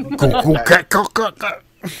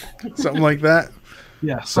 Something like that.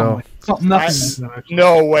 Yeah. So- Something nothing. Like that, actually.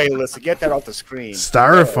 No way, Alyssa. Get that off the screen.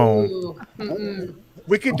 Styrofoam. Ooh, mm-mm.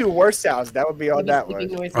 We could do worse sounds. That would be all that Sleeping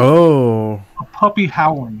was. noises, Oh, A puppy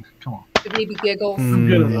howling. Come on. the baby giggles. I'm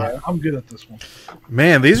good at that. I'm good at this one.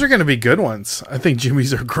 man, these are going to be good ones. I think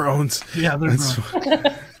Jimmy's are groans. Yeah, they're That's-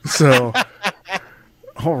 grown. So,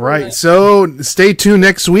 all right. So, stay tuned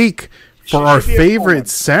next week for our Should be a fun favorite one.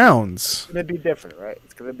 sounds. It's gonna be different, right?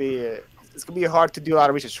 It's gonna be hard to do a lot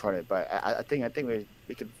of research on it, but I think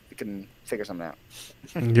we can figure something out.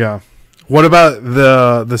 Yeah. What about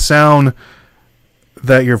the sound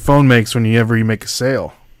that your phone makes whenever you make a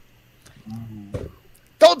sale?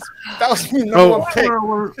 Don't. That was me. Oh. No one pick.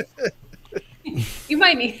 We're-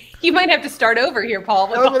 You might have to start over here, Paul.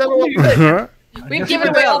 with That was all number one your- pick. We've guess given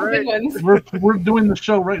we're away all out, the good ones. we're doing the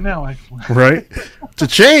show right now, actually. Right?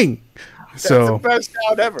 Cha-ching! That's So, the best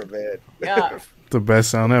sound ever, man. Yeah. the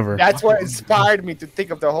best sound ever. That's what inspired me to think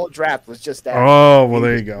of the whole draft was just that. Oh, well,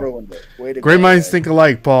 there you just go. ruined it. Way to Great go, minds man. think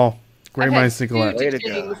alike, Paul. Great I've had minds think alike. two Way to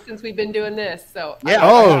cha-chings go. since we've been doing this. So Yeah.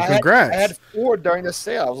 Oh, I had- congrats. I had 4 during the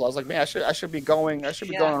sale. I was like, man, I should be going. I should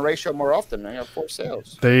be Yeah. going on ratio more often. I got 4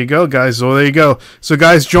 sales. There you go, guys. So there you go. So,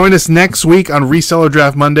 guys, join us next week on Reseller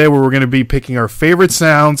Draft Monday, where we're going to be picking our favorite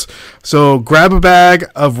sounds. So grab a bag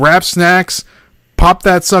of wrap snacks, pop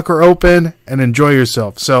that sucker open, and enjoy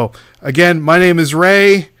yourself. So, again, my name is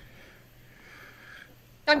Ray.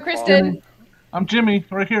 I'm Kristen. I'm Jimmy,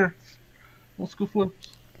 right here. Old school flips.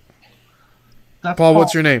 That's Paul,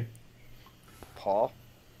 what's your name? Paul.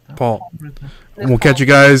 Paul. Right there. And we'll catch you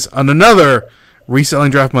guys on another Reselling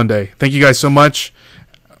Draft Monday. Thank you guys so much.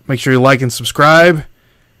 Make sure you like and subscribe.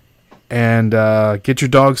 And get your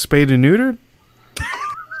dog spayed and neutered.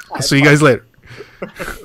 I'll see you guys later.